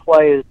level of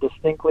play is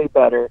distinctly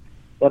better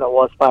than it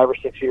was 5 or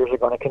 6 years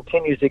ago, and it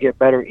continues to get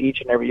better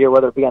each and every year,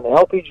 whether it be on the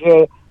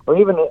LPGA or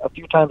even a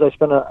few times I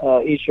spend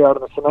each year out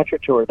on the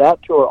Symetra Tour.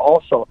 That tour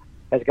also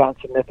has gotten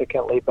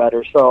significantly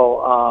better.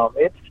 So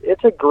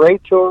it's a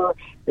great tour.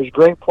 There's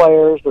great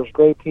players, there's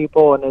great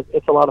people, and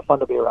it's a lot of fun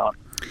to be around.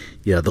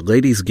 Yeah, the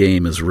ladies'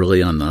 game is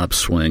really on the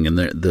upswing, and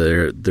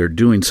they're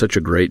doing such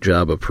a great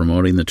job of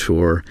promoting the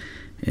tour.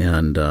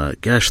 And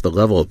gosh, the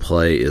level of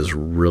play is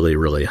really,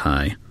 really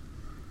high.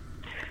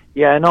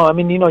 Yeah, I know. I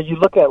mean, you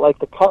look at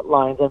the cut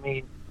lines. I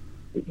mean,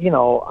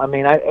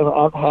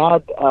 I've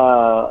had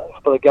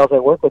for the gals I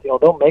work with,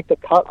 they'll make the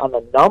cut on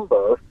the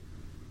number,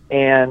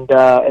 and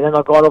then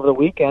they'll go out over the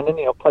weekend and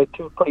play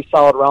 2 pretty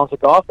solid rounds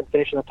of golf and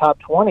finish in the top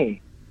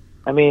 20.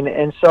 I mean,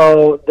 and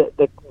so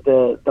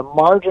the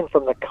margin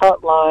from the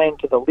cut line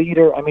to the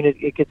leader, I mean,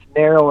 it gets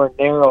narrower and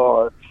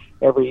narrower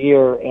every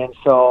year. And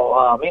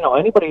so,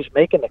 anybody who's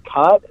making the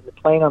cut and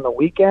playing on the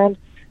weekend,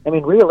 I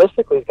mean,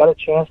 realistically, has got a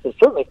chance to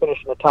certainly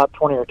finish in the top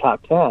 20 or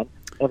top 10. And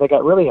if they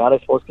got really hot, I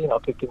suppose,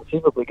 could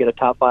conceivably get a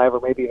top 5 or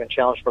maybe even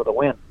challenge for the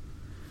win.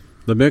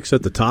 The mix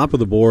at the top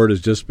of the board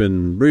has just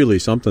been really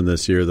something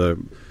this year.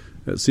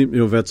 It seems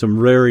we've had some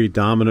very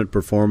dominant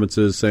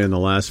performances, say, in the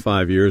last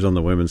 5 years on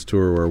the women's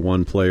tour, where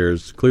one player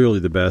is clearly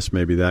the best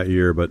maybe that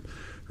year. But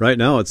right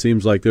now it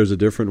seems like there's a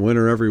different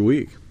winner every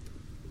week.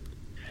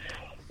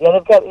 Yeah,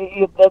 they've got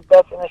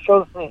and it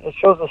shows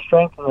the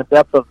strength and the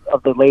depth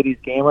of the ladies'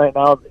 game right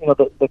now.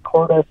 The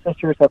Cordes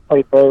sisters have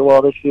played very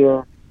well this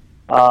year.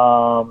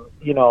 And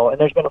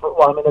there's been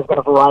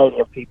a variety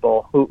of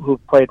people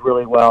who've played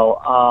really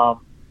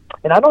well.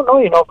 And I don't know,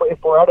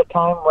 if we're at a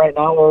time right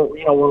now where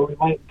we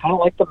might kind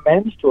of like the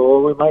men's tour,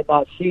 where we might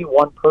not see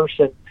one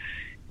person,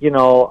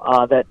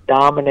 that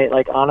dominate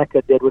like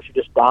Annika did, which she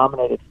just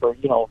dominated for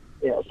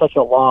such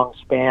a long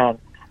span.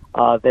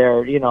 The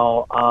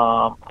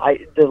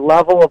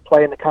level of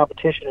play in the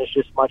competition is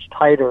just much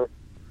tighter,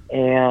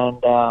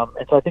 and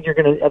so I think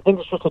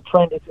it's just a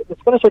trend.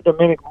 It's going to start to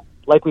mimic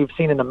like we've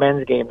seen in the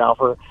men's game now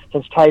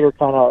since Tiger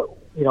kind of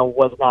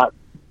was not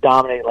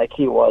dominating like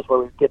he was, where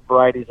we get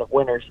varieties of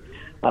winners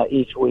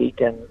each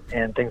week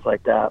and things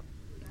like that.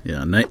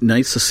 Yeah,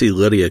 nice to see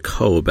Lydia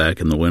Ko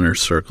back in the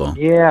winner's circle.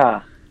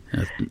 Yeah,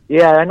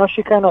 I know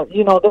she kind of,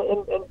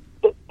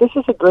 this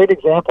is a great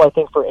example, I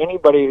think, for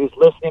anybody who's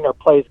listening or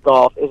plays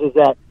golf, is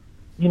that,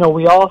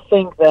 we all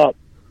think that,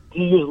 to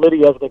use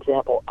Lydia as an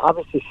example,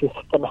 obviously she's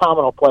a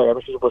phenomenal player. I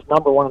mean, she was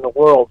number 1 in the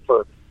world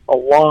for a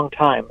long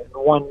time and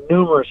won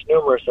numerous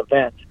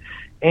events.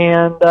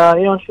 And,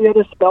 she had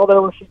a spell there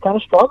where she kind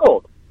of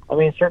struggled. I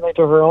mean, certainly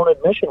to her own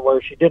admission,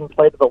 where she didn't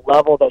play to the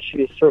level that she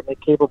is certainly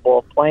capable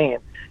of playing.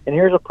 And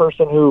here's a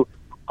person who,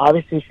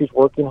 obviously, she's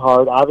working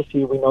hard.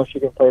 Obviously, we know she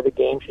can play the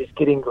game. She's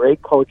getting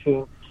great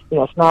coaching.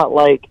 It's not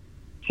like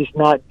she's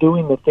not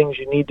doing the things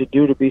you need to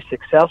do to be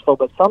successful,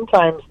 but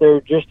sometimes there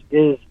just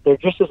is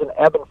an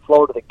ebb and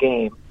flow to the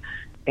game.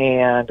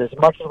 And as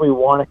much as we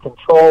want to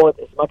control it,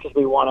 as much as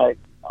we want to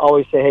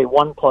always say, hey,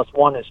 1 +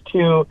 1 is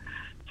 2.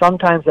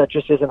 Sometimes that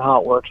just isn't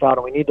how it works out,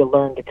 and we need to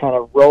learn to kind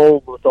of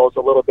roll with those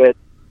a little bit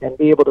and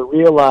be able to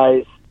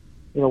realize,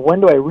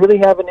 when do I really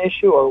have an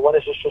issue, or when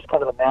is this just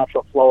kind of the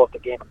natural flow of the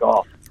game of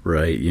golf?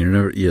 Right.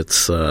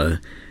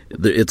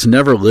 It's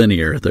never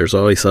linear. There's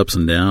always ups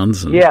and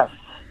downs. Yes.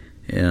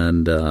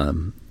 And,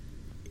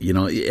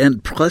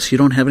 and plus you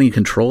don't have any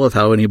control of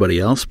how anybody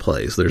else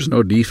plays. There's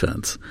no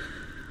defense.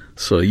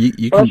 So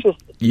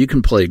you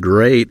can play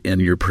great, and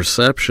your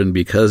perception,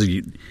 because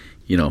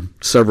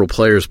several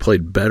players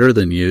played better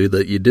than you,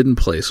 that you didn't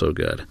play so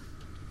good.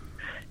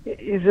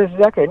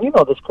 Exactly, and you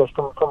know this, Chris,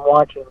 from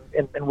watching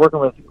and working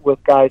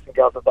with guys and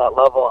gals at that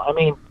level. I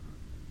mean,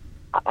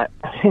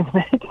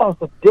 many times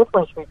the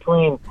difference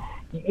between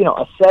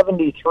a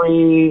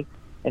 73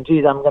 and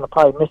geez, I'm going to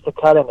probably miss the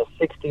cut in a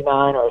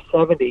 69 or a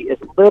 70 is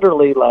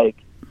literally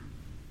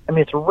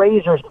it's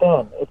razor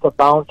thin. It's a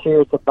bounce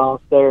here, it's a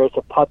bounce there, it's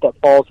a putt that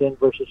falls in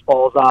versus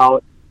falls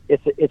out.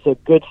 It's a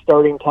good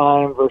starting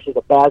time versus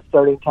a bad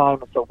starting time.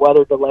 It's a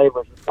weather delay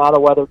versus not a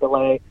weather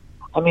delay.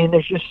 I mean,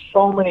 there's just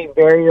so many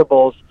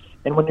variables,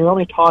 and when you're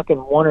only talking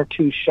 1 or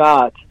 2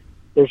 shots,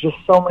 there's just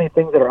so many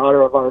things that are out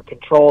of our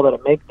control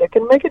that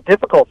can make it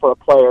difficult for a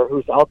player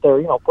who's out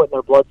there, putting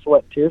their blood,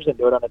 sweat, and tears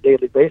into it on a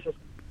daily basis,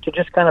 to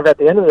just kind of at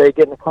the end of the day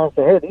get in the car and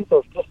say, hey,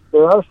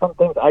 there are some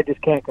things I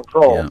just can't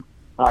control.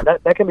 Yeah.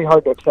 That can be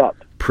hard to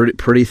accept.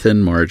 Pretty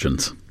thin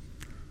margins.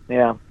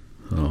 Yeah.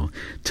 Oh,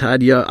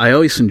 Todd, I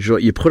always enjoy.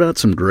 You put out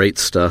some great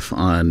stuff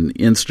on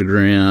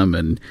Instagram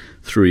and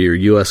through your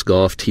U.S.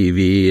 Golf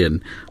TV,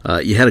 and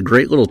you had a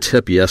great little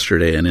tip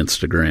yesterday on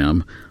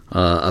Instagram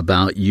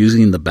about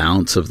using the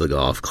bounce of the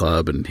golf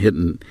club and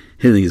hitting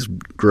these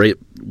great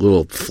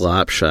little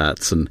flop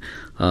shots. And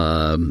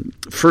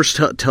first,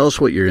 tell us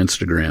what your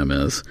Instagram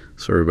is,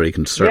 so everybody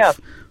can start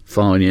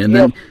following you, and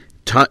then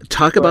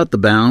talk about the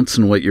bounce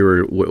and what you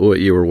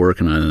were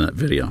working on in that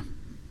video.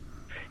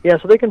 Yeah,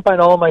 so they can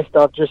find all of my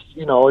stuff.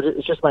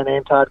 It's just my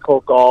name, Todd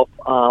Kolb Golf,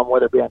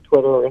 whether it be on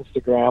Twitter or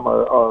Instagram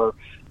or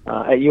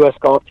at US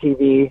Golf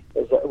TV.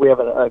 We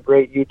have a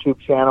great YouTube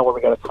channel where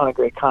we got a ton of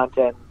great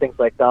content and things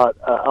like that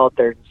out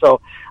there.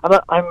 So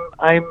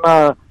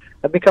I've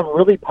become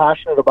really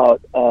passionate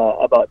about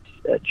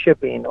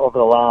chipping over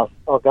the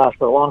last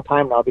for a long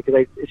time now,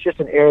 because it's just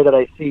an area that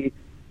I see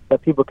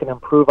that people can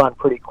improve on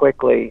pretty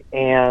quickly.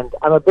 And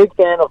I'm a big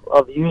fan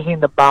of using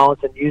the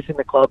bounce and using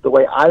the club the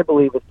way I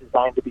believe it's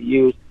designed to be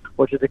used,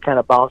 which is to kind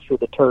of bounce through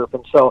the turf.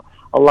 And so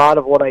a lot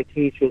of what I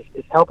teach is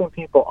helping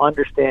people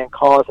understand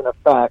cause and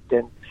effect.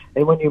 And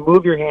when you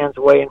move your hands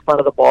way in front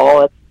of the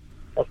ball,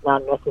 that's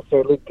not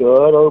necessarily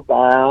good or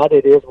bad.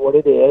 It is what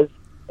it is.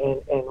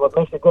 And what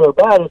makes it good or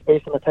bad is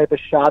based on the type of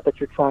shot that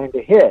you're trying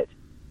to hit.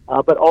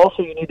 But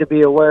also you need to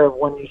be aware of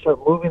when you start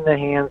moving the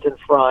hands in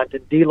front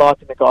and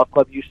de-locking the golf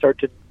club, you start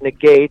to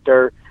negate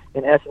or,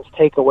 in essence,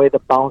 take away the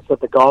bounce of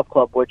the golf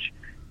club, which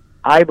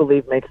I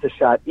believe makes the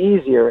shot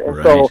easier.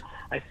 And so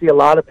I see a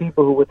lot of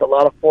people who, with a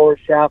lot of forward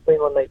shafting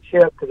when they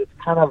chip, because it's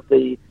kind of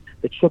the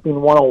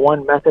chipping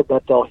 101 method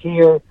that they'll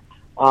hear.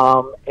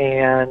 When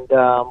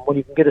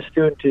you can get a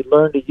student to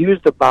learn to use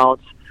the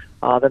bounce,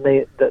 then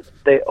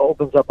they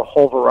opens up a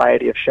whole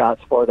variety of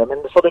shots for them.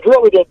 And so the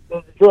drill I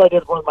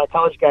did with one of my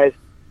college guys,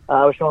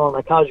 I was showing one of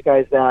my college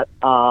guys that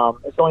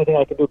it's the only thing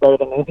I can do better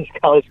than any of these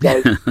college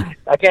guys.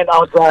 I can't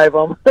outdrive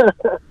them.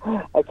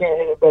 I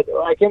can't, but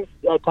I can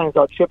at times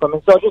outchip them.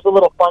 And so it's just a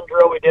little fun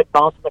drill we did,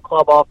 bouncing the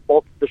club off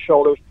both the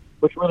shoulders,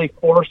 which really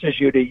forces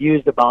you to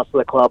use the bounce of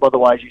the club.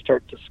 Otherwise, you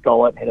start to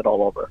skull it and hit it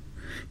all over.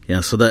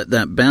 Yeah, so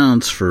that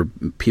bounce, for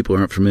people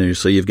who aren't familiar,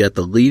 so you've got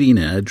the leading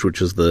edge,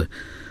 which is the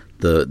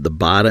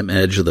bottom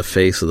edge of the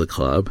face of the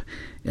club,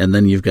 and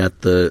then you've got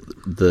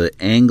the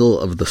angle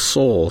of the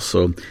sole.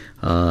 So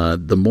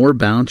the more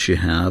bounce you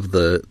have,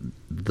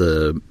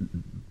 the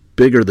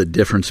bigger the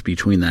difference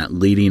between that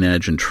leading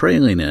edge and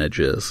trailing edge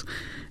is.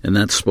 And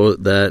that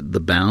the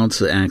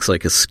bounce acts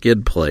like a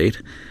skid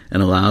plate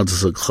and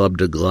allows the club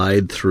to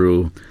glide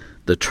through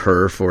the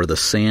turf or the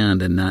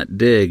sand and not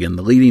dig. And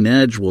the leading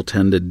edge will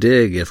tend to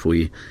dig if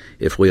we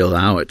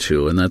allow it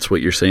to. And that's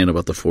what you're saying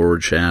about the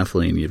forward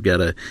shaftling. You've got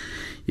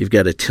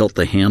to tilt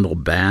the handle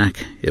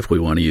back if we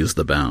want to use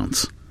the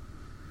bounce.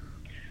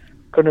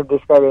 Couldn't have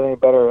described it any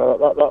better. That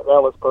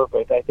was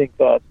perfect. I think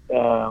that,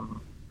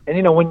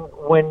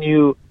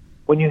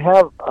 when you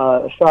have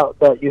a shot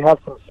that you have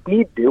some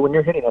speed to, when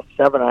you're hitting a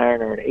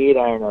 7-iron or an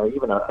 8-iron or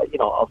even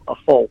a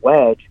full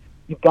wedge,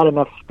 you've got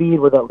enough speed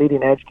where that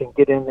leading edge can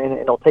get in and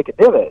it'll take a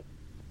divot.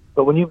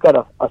 But when you've got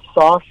a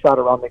soft shot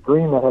around the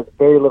green that has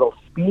very little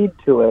speed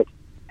to it,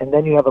 and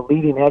then you have a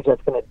leading edge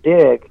that's going to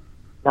dig,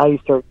 now you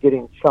start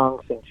getting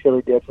chunks and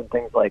chili dips and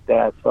things like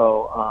that.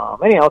 So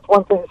anyhow, it's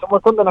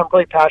something I'm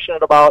really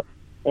passionate about,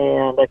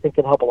 and I think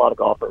can help a lot of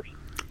golfers.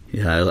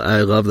 Yeah,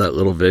 I love that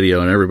little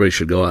video, and everybody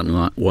should go out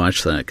and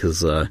watch that,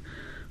 because I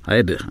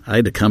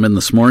had to come in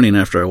this morning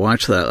after I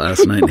watched that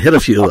last night and hit a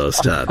few of those,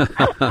 Todd.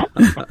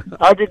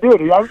 How'd you do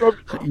it?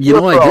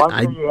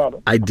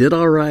 I did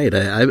all right.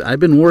 I've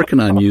been working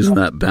on using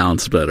that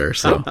bounce better.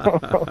 So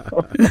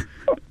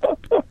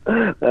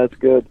that's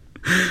good.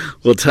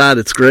 Well, Todd,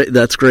 it's great.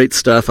 That's great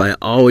stuff. I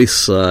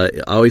always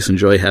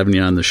enjoy having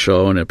you on the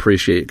show, and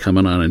appreciate you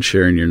coming on and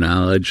sharing your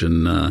knowledge.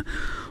 And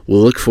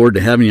we'll look forward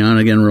to having you on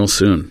again real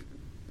soon.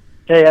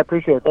 Hey, I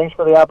appreciate it. Thanks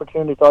for the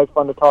opportunity. It's always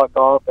fun to talk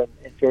golf and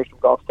share some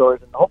golf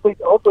stories, and hopefully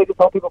just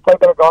help people play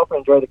better golf and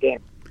enjoy the game.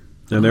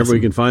 And Awesome. we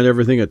can find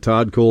everything at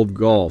Todd Kolb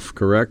Golf,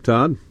 correct,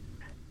 Todd?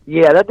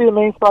 Yeah, that'd be the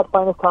main spot to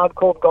find us,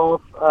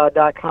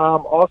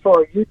 toddkolbgolf.com. Also,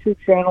 our YouTube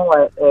channel,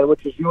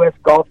 which is US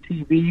Golf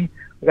TV.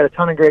 We've got a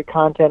ton of great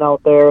content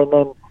out there. And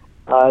then,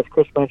 as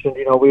Chris mentioned,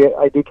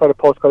 I do try to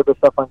post quite a bit of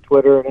stuff on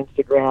Twitter and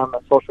Instagram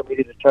and social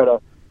media to try to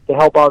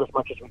help out as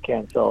much as we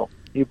can. So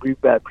you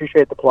bet.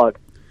 Appreciate the plug.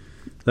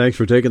 Thanks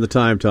for taking the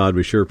time, Todd.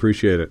 We sure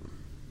appreciate it.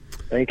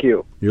 Thank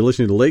you. You're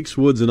listening to Lakes,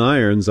 Woods, and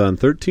Irons on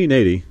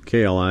 1380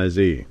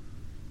 KLIZ.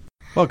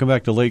 Welcome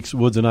back to Lakes,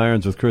 Woods, and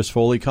Irons with Chris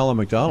Foley. Colin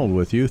McDonald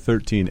with you,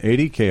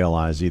 1380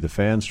 KLIZ, the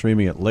fan,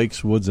 streaming at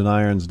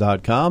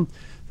lakeswoodsandirons.com.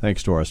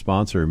 Thanks to our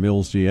sponsor,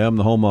 Mills GM,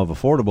 the home of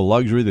affordable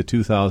luxury, the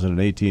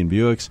 2018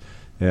 Buicks.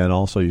 And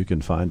also you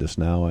can find us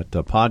now at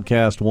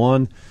Podcast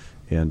One.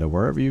 And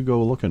wherever you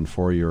go looking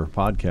for your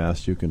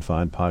podcast, you can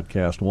find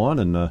Podcast One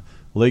and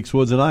Lakes,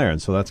 Woods, and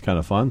Irons. So that's kind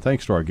of fun.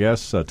 Thanks to our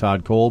guests,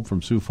 Todd Kolb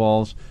from Sioux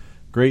Falls,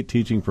 great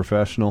teaching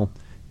professional,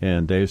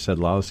 and Dave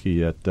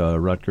Sedlowski at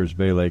Rutgers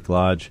Bay Lake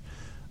Lodge.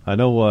 I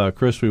know,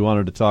 Chris, we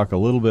wanted to talk a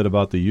little bit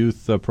about the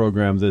youth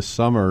program this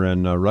summer,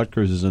 and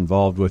Rutgers is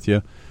involved with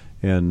you.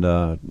 And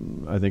I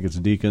think it's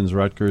Deacons,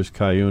 Rutgers,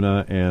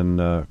 Cuyuna, and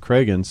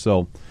Cragen.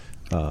 So,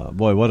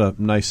 boy, what a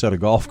nice set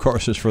of golf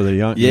courses for the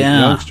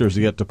youngsters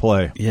to get to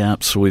play. Yeah,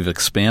 so we've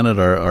expanded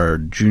our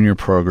junior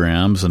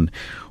programs, and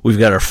we've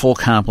got our full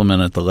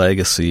complement at the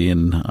Legacy,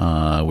 and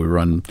we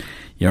run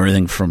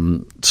everything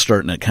from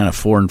starting at kind of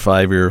 4 and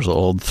 5 years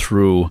old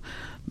through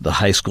the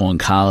high school and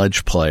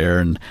college player.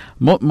 And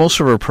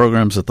most of our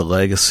programs at the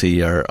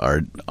Legacy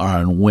are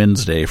on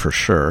Wednesday for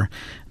sure.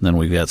 And then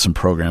we've got some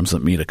programs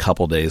that meet a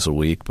couple days a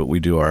week, but we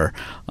do our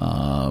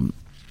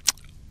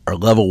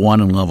level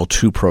 1 and level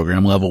 2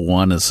 program. Level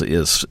 1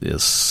 is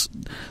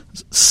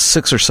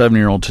 6 or 7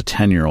 year old to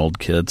 10-year-old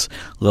kids.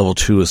 Level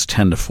 2 is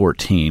 10 to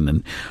 14,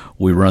 and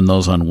we run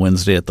those on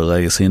Wednesday at the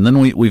Legacy. And then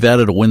we've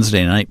added a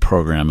Wednesday night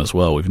program as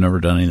well. We've never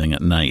done anything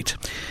at night.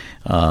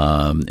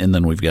 And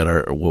then we've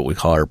got what we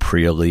call our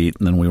pre-elite,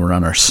 and then we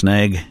run our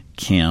snag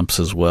camps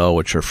as well,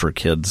 which are for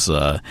kids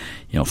 4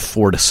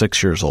 to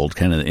 6 years old,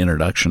 kind of the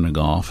introduction to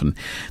golf. And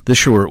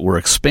this year we're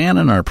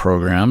expanding our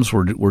programs.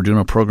 We're doing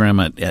a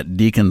program at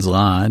Deacons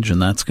Lodge, and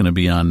that's going to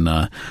be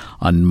on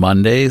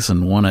Mondays,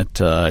 and one at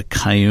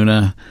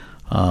Cuyuna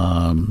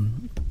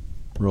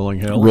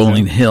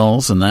Rolling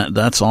Hills, and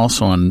that's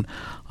also on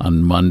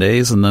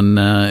Mondays, and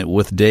then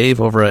with Dave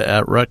over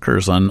at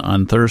Rutgers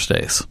on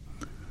Thursdays.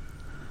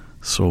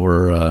 So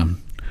we're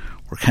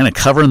kind of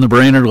covering the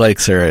Brainerd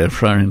Lakes area,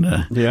 trying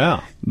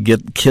to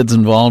get kids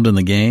involved in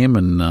the game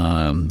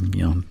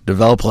and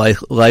develop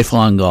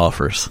lifelong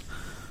golfers.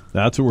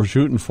 That's what we're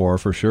shooting for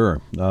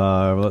sure.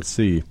 Let's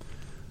see.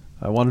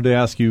 I wanted to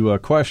ask you a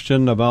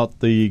question about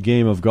the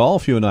game of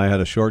golf. You and I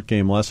had a short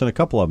game lesson, a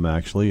couple of them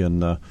actually,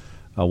 and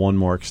one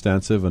more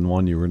extensive, and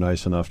one you were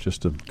nice enough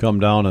just to come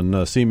down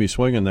and see me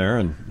swinging there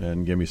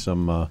and give me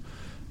some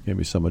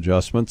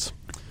adjustments.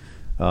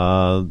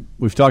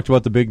 We've talked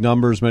about the big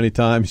numbers many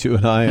times, you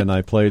and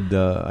I played.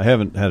 I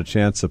haven't had a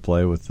chance to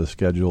play with the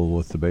schedule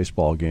with the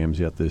baseball games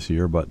yet this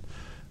year, but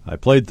I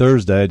played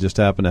Thursday. I just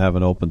happened to have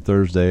an open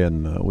Thursday,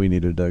 and we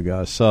needed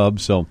a sub.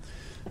 So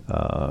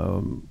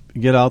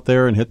get out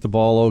there and hit the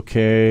ball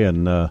okay,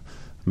 and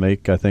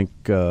make, I think,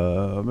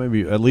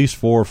 maybe at least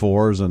 4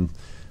 4s and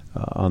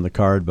on the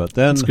card. But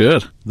then that's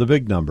good. The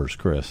big numbers,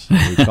 Chris,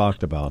 we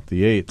talked about,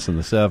 the 8s and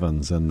the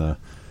 7s, and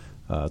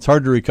it's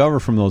hard to recover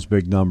from those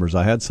big numbers.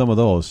 I had some of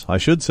those. I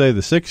should say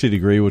the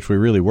 60-degree, which we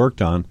really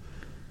worked on,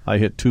 I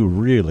hit 2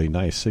 really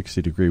nice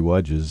 60-degree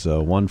wedges,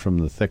 one from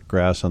the thick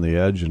grass on the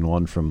edge and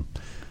one from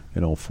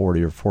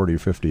 40 or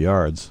 50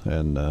 yards.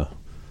 And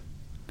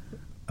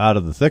out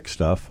of the thick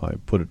stuff, I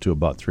put it to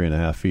about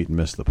 3.5 feet and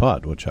missed the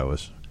putt, which I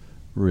was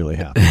really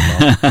happy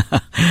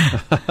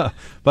about.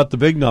 But the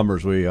big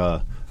numbers, we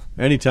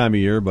any time of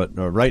year, but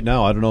right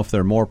now, I don't know if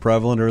they're more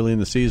prevalent early in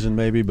the season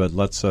maybe, but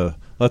let's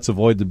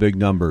avoid the big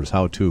numbers.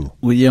 How to?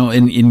 Well,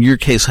 in your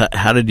case,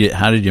 how did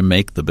you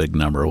make the big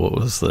number? What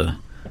was the?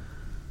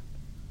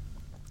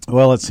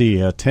 Well, let's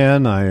see.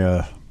 10,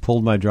 I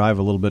pulled my drive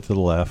a little bit to the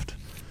left,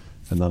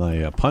 and then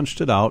I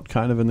punched it out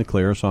kind of in the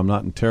clear, so I'm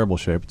not in terrible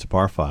shape. It's a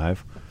par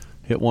 5.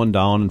 Hit one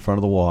down in front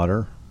of the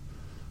water.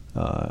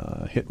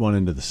 Hit one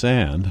into the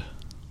sand,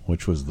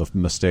 which was the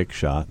mistake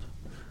shot.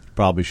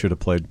 Probably should have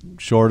played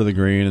short of the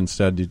green.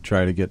 Instead, you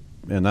try to get,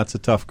 and that's a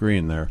tough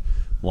green there,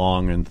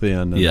 long and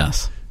thin. And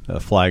yes.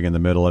 Flag in the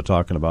middle. I'm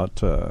talking about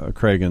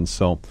Cragen.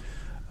 So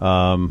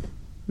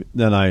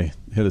then I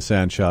hit a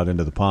sand shot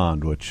into the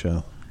pond, which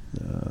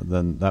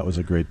then that was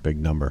a great big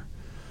number.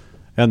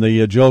 And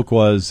the joke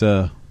was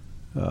the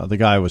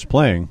guy I was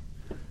playing,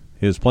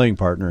 his playing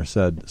partner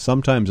said,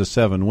 sometimes a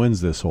 7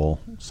 wins this hole,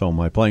 so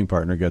my playing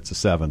partner gets a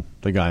 7,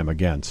 the guy I'm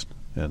against.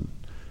 And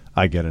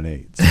I get an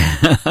 8.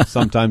 So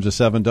sometimes a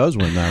 7 does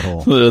win that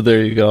hole. Well,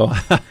 there you go.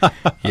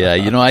 Yeah,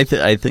 I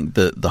think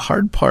the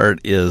hard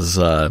part is,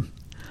 when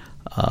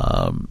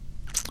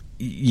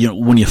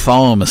you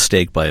follow a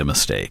mistake by a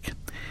mistake,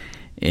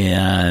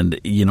 and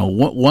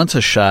once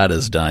a shot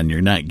is done,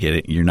 you're not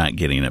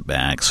getting it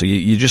back. So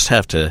you just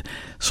have to.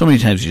 So many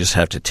times you just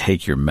have to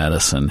take your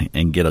medicine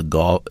and get a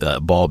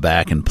ball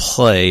back and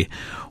play,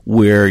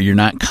 where you're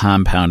not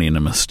compounding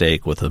a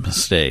mistake with a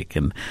mistake,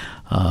 and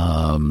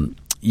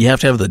you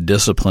have to have the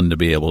discipline to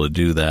be able to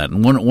do that.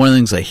 And one of the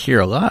things I hear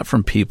a lot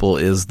from people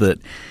is that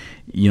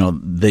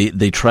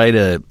they try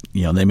to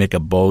they make a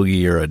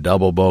bogey or a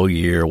double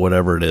bogey or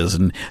whatever it is,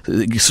 and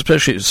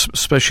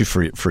especially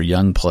for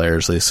young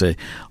players, they say,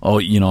 oh,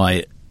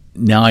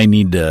 I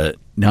need to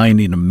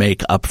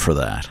make up for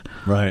that.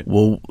 Right.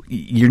 Well,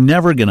 you're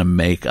never going to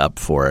make up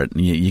for it.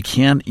 You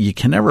can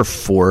never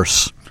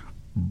force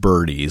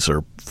birdies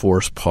or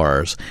force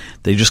pars.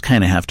 They just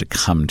kind of have to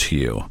come to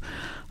you.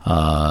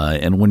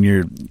 And when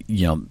you're,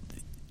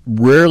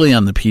 rarely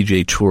on the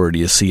PGA Tour do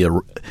you see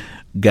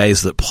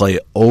guys that play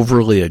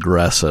overly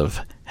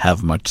aggressive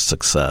have much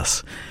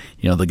success.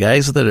 The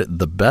guys that are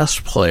the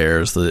best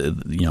players,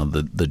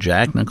 the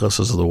Jack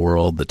Nicklaus's of the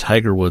world, the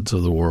Tiger Woods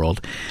of the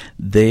world,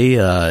 they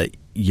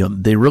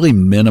really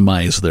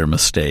minimize their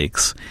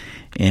mistakes,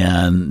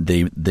 and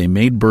they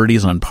made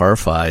birdies on par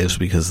 5s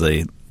because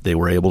they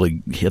were able to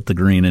hit the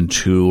green in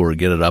 2 or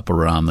get it up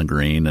around the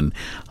green, and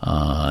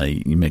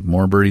you make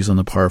more birdies on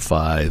the par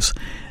 5s.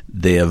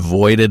 They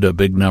avoided a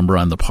big number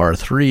on the par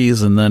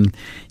 3s, and then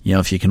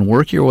if you can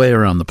work your way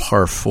around the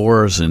par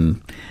 4s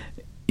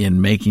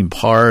in making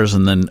pars,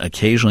 and then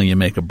occasionally you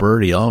make a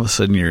birdie, all of a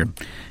sudden you're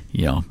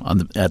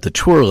at the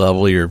tour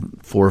level you're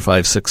 4,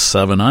 5, 6,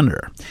 7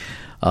 under.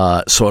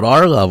 So at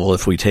our level,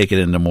 if we take it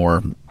into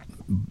more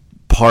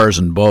pars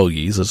and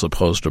bogeys as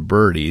opposed to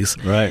birdies,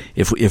 right?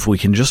 If we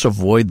can just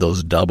avoid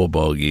those double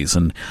bogeys,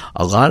 and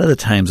a lot of the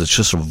times it's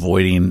just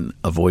avoiding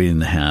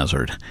the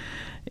hazard,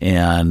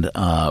 and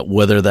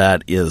whether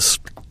that is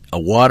a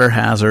water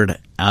hazard,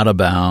 out of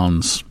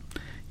bounds,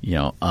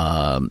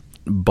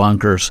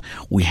 bunkers,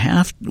 we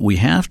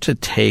have to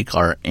take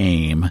our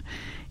aim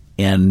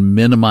and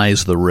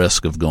minimize the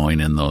risk of going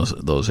in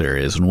those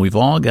areas. And we've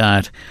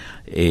got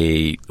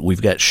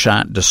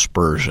shot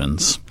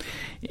dispersions.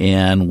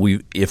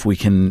 And if we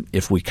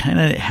kind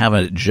of have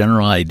a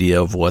general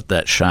idea of what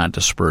that shot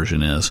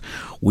dispersion is,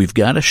 we've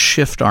got to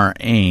shift our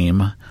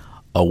aim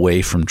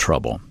away from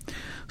trouble.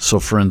 So,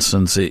 for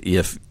instance,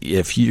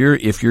 if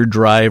your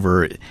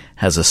driver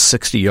has a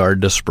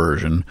 60-yard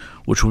dispersion,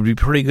 which would be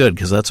pretty good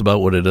because that's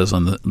about what it is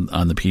on the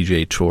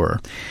PGA Tour,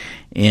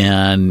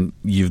 and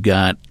you've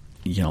got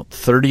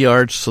 30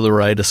 yards to the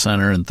right of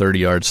center and 30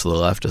 yards to the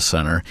left of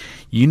center,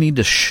 you need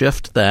to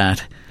shift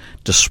that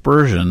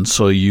dispersion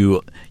so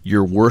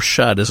your worst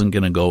shot isn't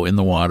going to go in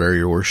the water,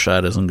 your worst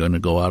shot isn't going to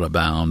go out of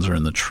bounds or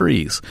in the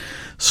trees.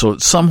 So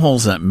some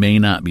holes that may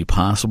not be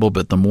possible,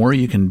 but the more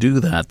you can do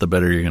that, the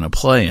better you're going to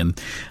play.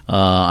 And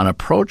on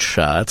approach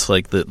shots,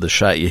 like the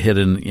shot you hit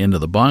into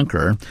the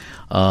bunker,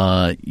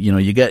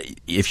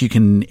 if you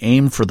can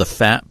aim for the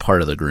fat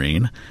part of the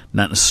green,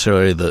 not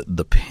necessarily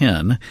the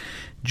pin.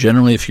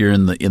 Generally, if you're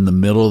in the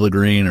middle of the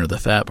green or the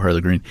fat part of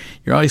the green,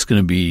 you're always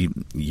going to be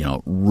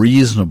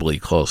reasonably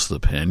close to the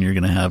pin. You're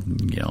going to have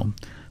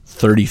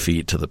 30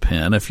 feet to the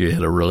pin if you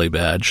hit a really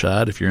bad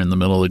shot. If you're in the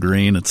middle of the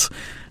green, it's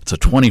a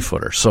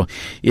 20-footer. So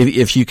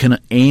if you can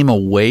aim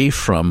away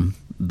from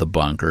the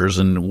bunkers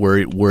and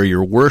where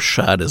your worst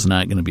shot is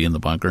not going to be in the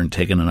bunker and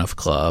taking enough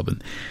club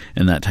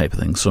and that type of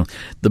thing. So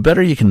the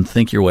better you can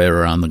think your way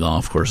around the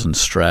golf course and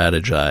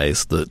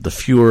strategize, the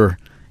fewer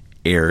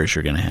errors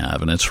you're going to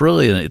have. And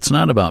it's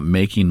not about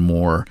making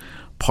more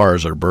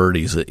pars or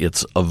birdies.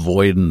 It's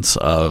avoidance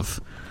of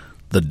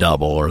the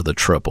double or the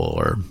triple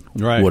or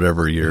right.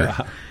 whatever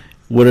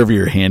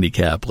your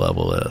handicap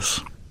level is.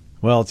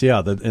 Well,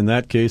 in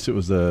that case, it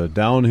was a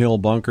downhill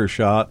bunker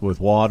shot with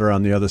water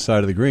on the other side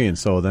of the green.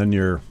 So then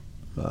you're,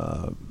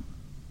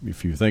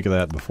 if you think of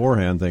that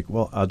beforehand,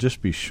 well, I'll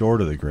just be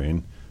short of the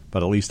green,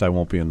 but at least I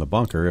won't be in the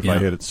bunker. If I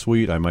hit it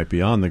sweet, I might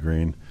be on the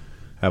green,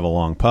 have a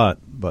long putt,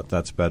 but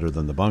that's better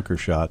than the bunker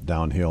shot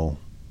downhill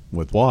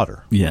with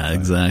water. Yeah, right?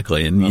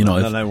 Exactly. And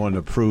then I wanted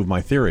to prove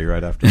my theory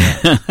right after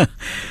that.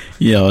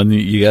 And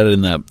you got it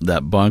in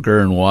that bunker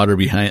and water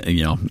behind,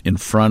 in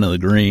front of the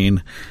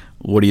green.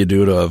 What do you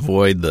do to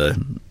avoid the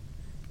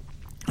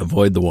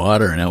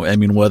water? And I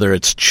mean, whether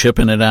it's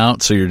chipping it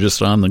out so you're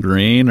just on the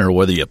green, or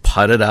whether you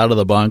putt it out of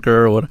the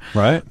bunker, or what,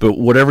 right? But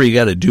whatever you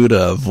got to do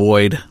to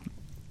avoid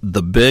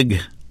the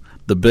big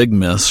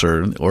miss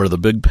or the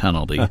big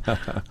penalty,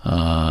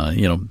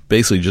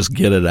 basically just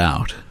get it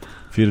out.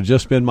 If you'd have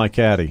just been my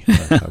caddy,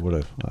 I would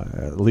have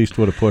at least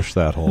pushed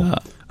that hole.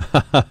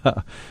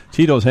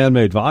 Tito's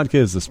Handmade Vodka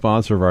is the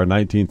sponsor of our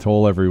 19th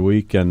hole every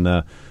week,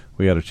 and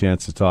we had a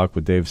chance to talk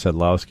with Dave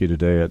Sedlowski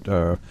today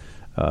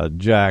at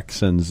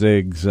Jack's and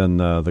Zig's and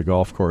the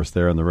golf course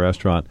there and the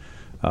restaurant.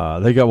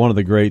 They got one of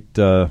the great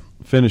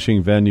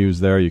finishing venues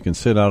there. You can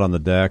sit out on the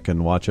deck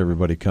and watch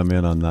everybody come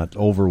in on that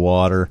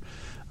overwater.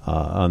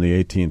 on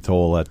the 18th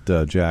hole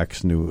at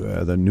Jack's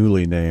the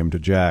newly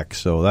named Jack.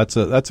 So that's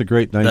a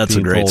great 19th That's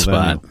a great hole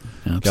spot. venue.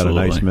 Absolutely. Got a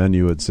nice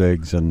menu at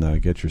Ziggs,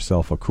 and get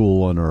yourself a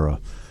cool one or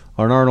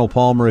an Arnold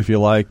Palmer if you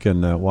like,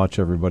 and watch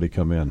everybody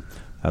come in.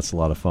 That's a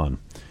lot of fun.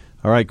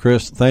 All right,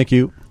 Chris, thank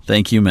you.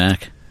 Thank you,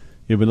 Mac.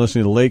 You've been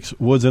listening to Lakes,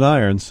 Woods, and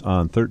Irons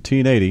on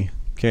 1380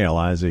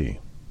 KLIZ.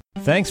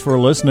 Thanks for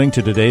listening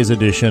to today's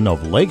edition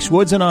of Lakes,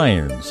 Woods, and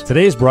Irons.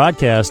 Today's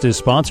broadcast is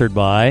sponsored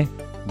by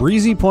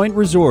Breezy Point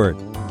Resort,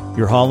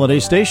 your holiday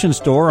station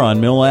store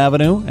on Mill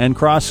Avenue and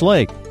Cross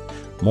Lake,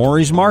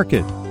 Maury's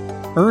Market,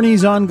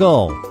 Ernie's on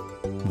Gull,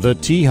 The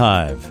Tea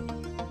Hive,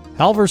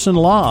 Halverson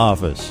Law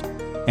Office,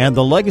 and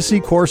the Legacy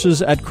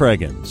Courses at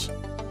Craigan's.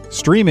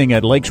 Streaming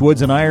at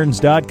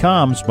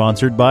lakeswoodsandirons.com,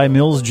 sponsored by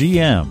Mills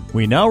GM.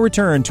 We now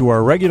return to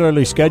our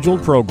regularly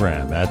scheduled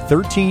program at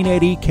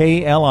 1380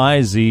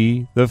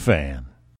 KLIZ, The Fan.